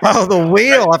wheel back. Oh, the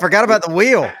wheel! I forgot about the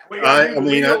wheel. We got to do the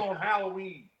wheel on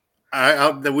Halloween.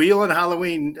 The wheel on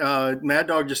Halloween, Mad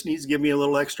Dawg just needs to give me a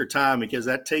little extra time because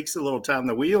that takes a little time.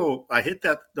 The wheel, I hit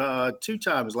that 2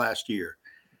 times last year,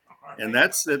 and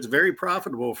that's very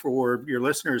profitable for your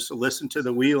listeners to listen to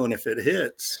the wheel. And if it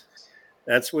hits,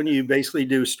 that's when you basically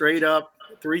do straight up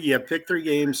 3. You pick 3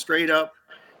 games straight up,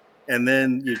 and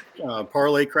then you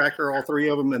parlay cracker all 3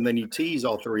 of them, and then you tease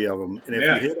all 3 of them. And if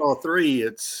you hit all 3,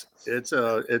 it's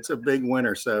a big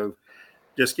winner. So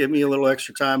just give me a little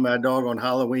extra time, Mad Dawg, on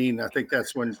Halloween. I think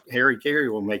that's when Harry Carey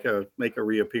will make a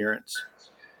reappearance.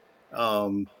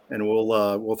 And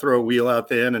we'll throw a wheel out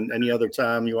then, and any other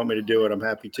time you want me to do it, I'm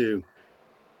happy to.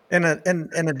 In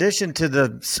addition to the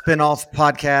spinoff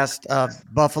podcast of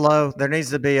Buffalo, there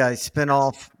needs to be a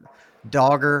spinoff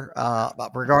Dogger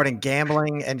regarding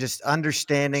gambling and just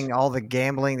understanding all the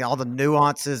gambling, all the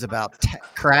nuances about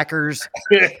crackers,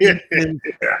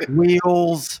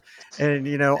 wheels, and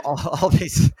all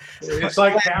these. It's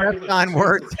like calculus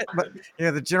words, but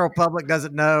the general public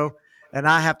doesn't know, and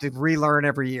I have to relearn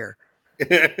every year.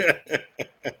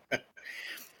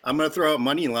 I'm going to throw out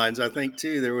money lines. I think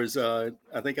too. There was I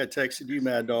think I texted you,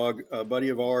 Mad Dawg, a buddy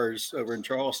of ours over in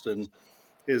Charleston.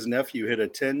 His nephew hit a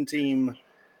 10-team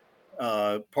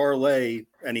parlay,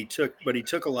 and he took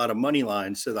a lot of money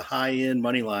lines. So the high end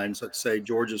money lines, let's say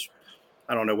Georgia's,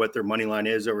 I don't know what their money line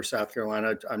is over South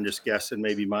Carolina. I'm just guessing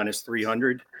maybe minus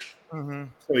 300. Mm-hmm.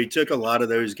 So he took a lot of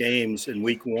those games in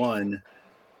week 1.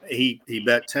 He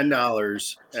bet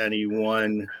 $10 and he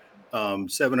won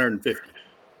 $750.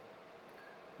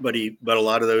 But a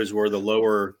lot of those were the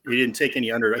lower. He didn't take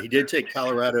any under. He did take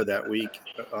Colorado that week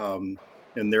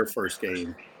in their first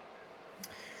game.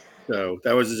 So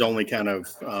that was his only kind of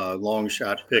long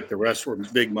shot pick. The rest were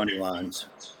big money lines.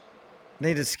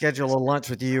 Need to schedule a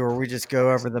lunch with you, or we just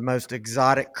go over the most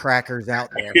exotic crackers out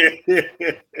there.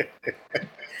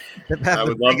 I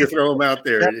would love to throw them out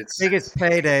there. It's biggest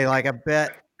payday. Like I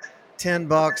bet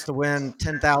 $10 to win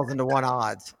 10,000 to 1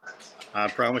 odds. I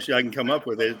promise you, I can come up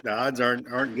with it. The odds aren't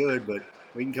good, but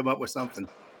we can come up with something.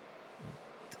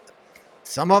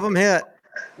 Some of them hit.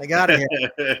 They got to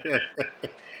hit.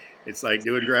 It's like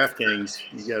doing DraftKings.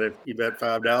 You bet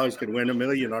 $5 could win $1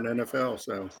 million on NFL.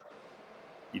 So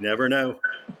you never know.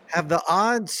 Have the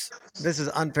odds? This is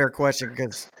an unfair question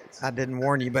because I didn't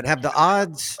warn you, but have the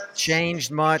odds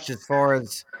changed much as far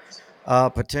as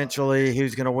potentially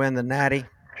who's going to win the Natty?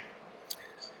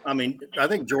 I mean, I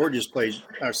think Georgia's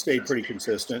stayed pretty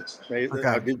consistent.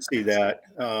 I did see that,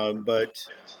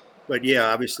 but yeah,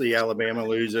 obviously Alabama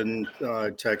losing,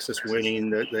 Texas winning.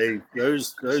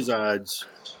 Those odds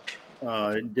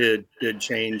did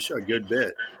change a good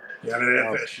bit.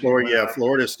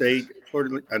 Florida State.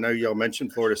 I know y'all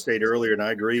mentioned Florida State earlier, and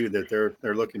I agree with it.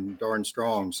 They're looking darn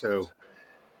strong. So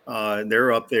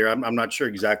they're up there. I'm not sure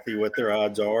exactly what their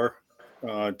odds are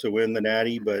to win the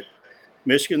Natty, but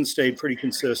Michigan stayed pretty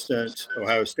consistent.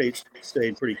 Ohio State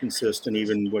stayed pretty consistent,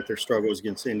 even with their struggles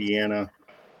against Indiana.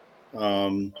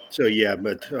 But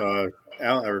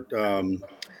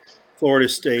Florida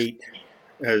State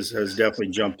has definitely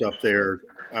jumped up there.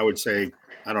 I would say,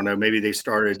 I don't know, maybe they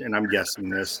started, and I'm guessing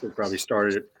this, they probably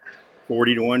started at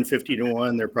 40 to 1, 50 to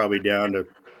 1. They're probably down to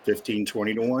 15,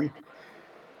 20 to 1.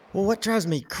 Well, what drives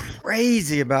me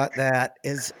crazy about that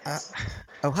is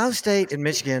Ohio State and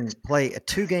Michigan play a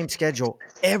 2-game schedule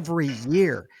every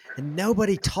year, and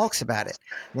nobody talks about it.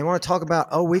 They want to talk about,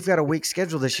 we've got a weak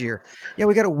schedule this year. Yeah,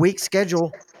 we got a weak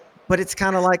schedule, but it's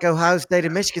kind of like Ohio State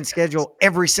and Michigan schedule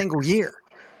every single year,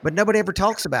 but nobody ever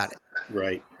talks about it.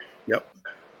 Right. Yep.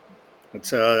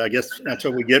 That's I guess that's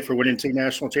what we get for winning 2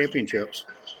 national championships.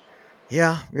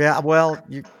 Yeah. Well,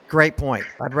 great point.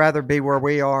 I'd rather be where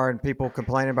we are and people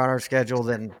complaining about our schedule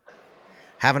than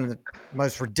having the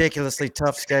most ridiculously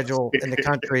tough schedule in the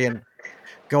country and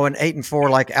going 8-4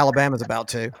 like Alabama's about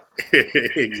to.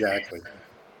 Exactly.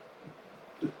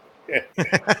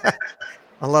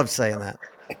 I love saying that.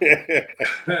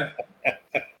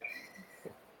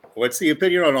 What's the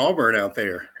opinion on Auburn out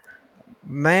there?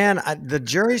 Man, the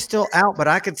jury's still out, but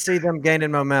I could see them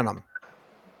gaining momentum.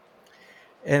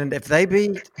 And if they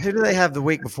beat, who do they have the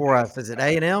week before us? Is it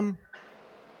A&M?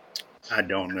 I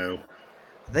don't know.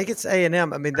 I think it's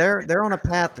A&M. I mean, they're on a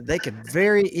path that they could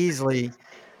very easily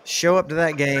show up to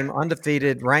that game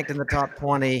undefeated, ranked in the top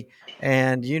 20,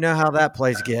 and you know how that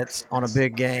place gets on a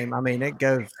big game. I mean, it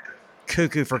goes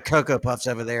cuckoo for Cocoa Puffs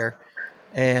over there,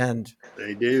 and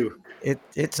they do.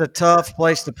 It's a tough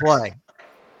place to play.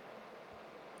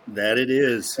 That it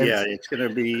is. Yeah, it's going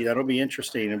to be, that'll be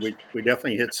interesting. And we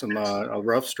definitely hit some a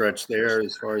rough stretch there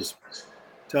as far as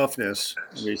toughness.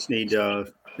 We just need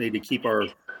to keep our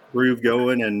groove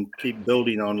going and keep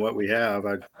building on what we have.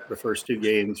 The first 2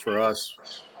 games for us,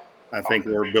 I think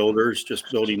we're builders, just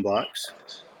building blocks.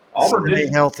 Auburn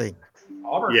didn't healthy.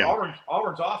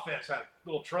 Auburn's offense had a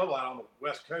little trouble out on the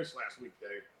West Coast last week,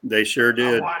 Dave. They sure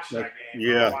did. I watched that game.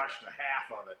 Yeah. I watched a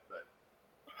half of it, but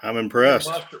I'm impressed.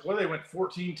 They went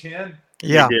 14-10?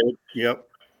 Yeah. They did. Yep.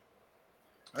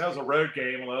 That was a road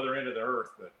game on the other end of the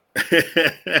earth, but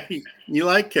you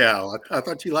like Cal. I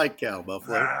thought you liked Cal,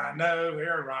 Buffalo. No,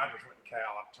 Aaron Rodgers went to Cal.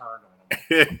 I turned on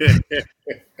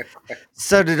him.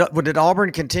 So did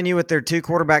Auburn continue with their 2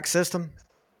 quarterback system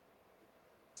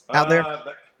out there?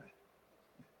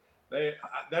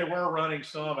 They were running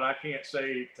some, and I can't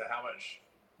say to how much.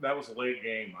 That was a late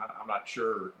game. I'm not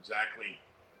sure exactly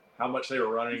how much they were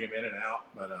running him in and out,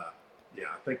 but yeah,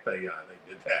 I think they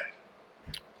did that.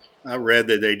 I read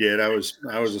that they did. I was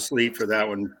asleep for that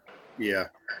one. Yeah.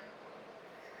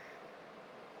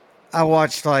 I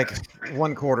watched like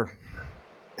 1 quarter.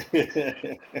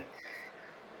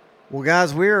 Well,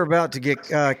 guys, we're about to get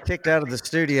kicked out of the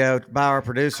studio by our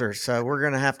producer, so we're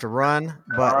going to have to run.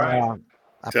 But I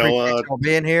appreciate y'all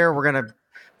being here. We're going to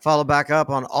follow back up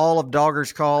on all of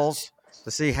Dogger's calls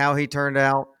to see how he turned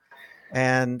out.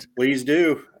 And please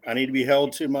do. I need to be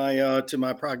held to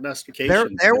my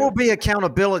prognostication. There will be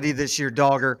accountability this year,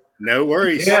 Dogger. No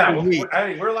worries. Yeah,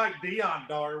 hey, we're like Dion,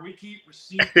 Dogger. We keep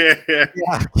receipts.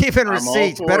 Yeah, keeping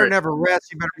receipts. Better never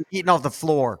rest. You better be eating off the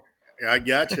floor. I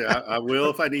got you. I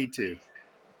will if I need to.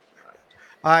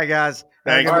 All right, guys.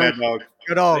 Thanks, Mad Dawg.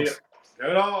 Go Dogs.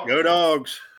 Go Dogs. Go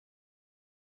Dogs.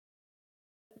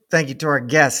 Thank you to our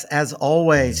guests. As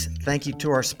always, thank you to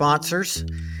our sponsors.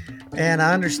 And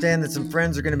I understand that some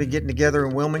friends are going to be getting together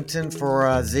in Wilmington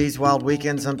for Z's Wild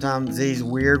Weekend, sometimes Z's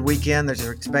Weird Weekend.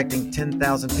 They're expecting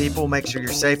 10,000 people. Make sure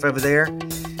you're safe over there.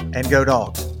 And go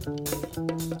Dogs.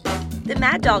 The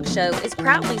Mad Dawg Show is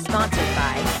proudly sponsored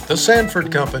by The Sanford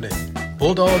Company,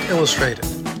 Bulldog Illustrated,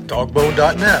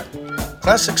 Dogbone.net,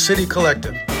 Classic City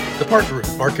Collective, The Park Group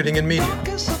Marketing and Media,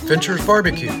 Ventures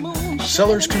Barbecue,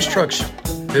 Sellers Construction,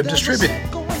 Bib Distributing,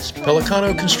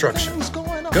 Pelicano Construction,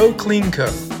 Go Clean Co.,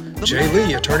 J.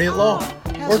 Lee, Attorney at Law,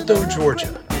 Ortho,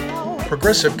 Georgia,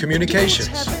 Progressive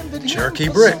Communications, Cherokee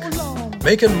Brick,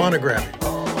 Macon Monogramming,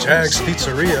 Jags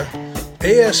Pizzeria,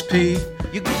 ASP,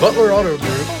 Butler Auto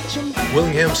Group,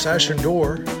 Willingham Sash and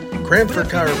Door, Cranford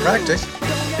Chiropractic,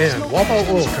 and Wawa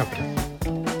Oil Company.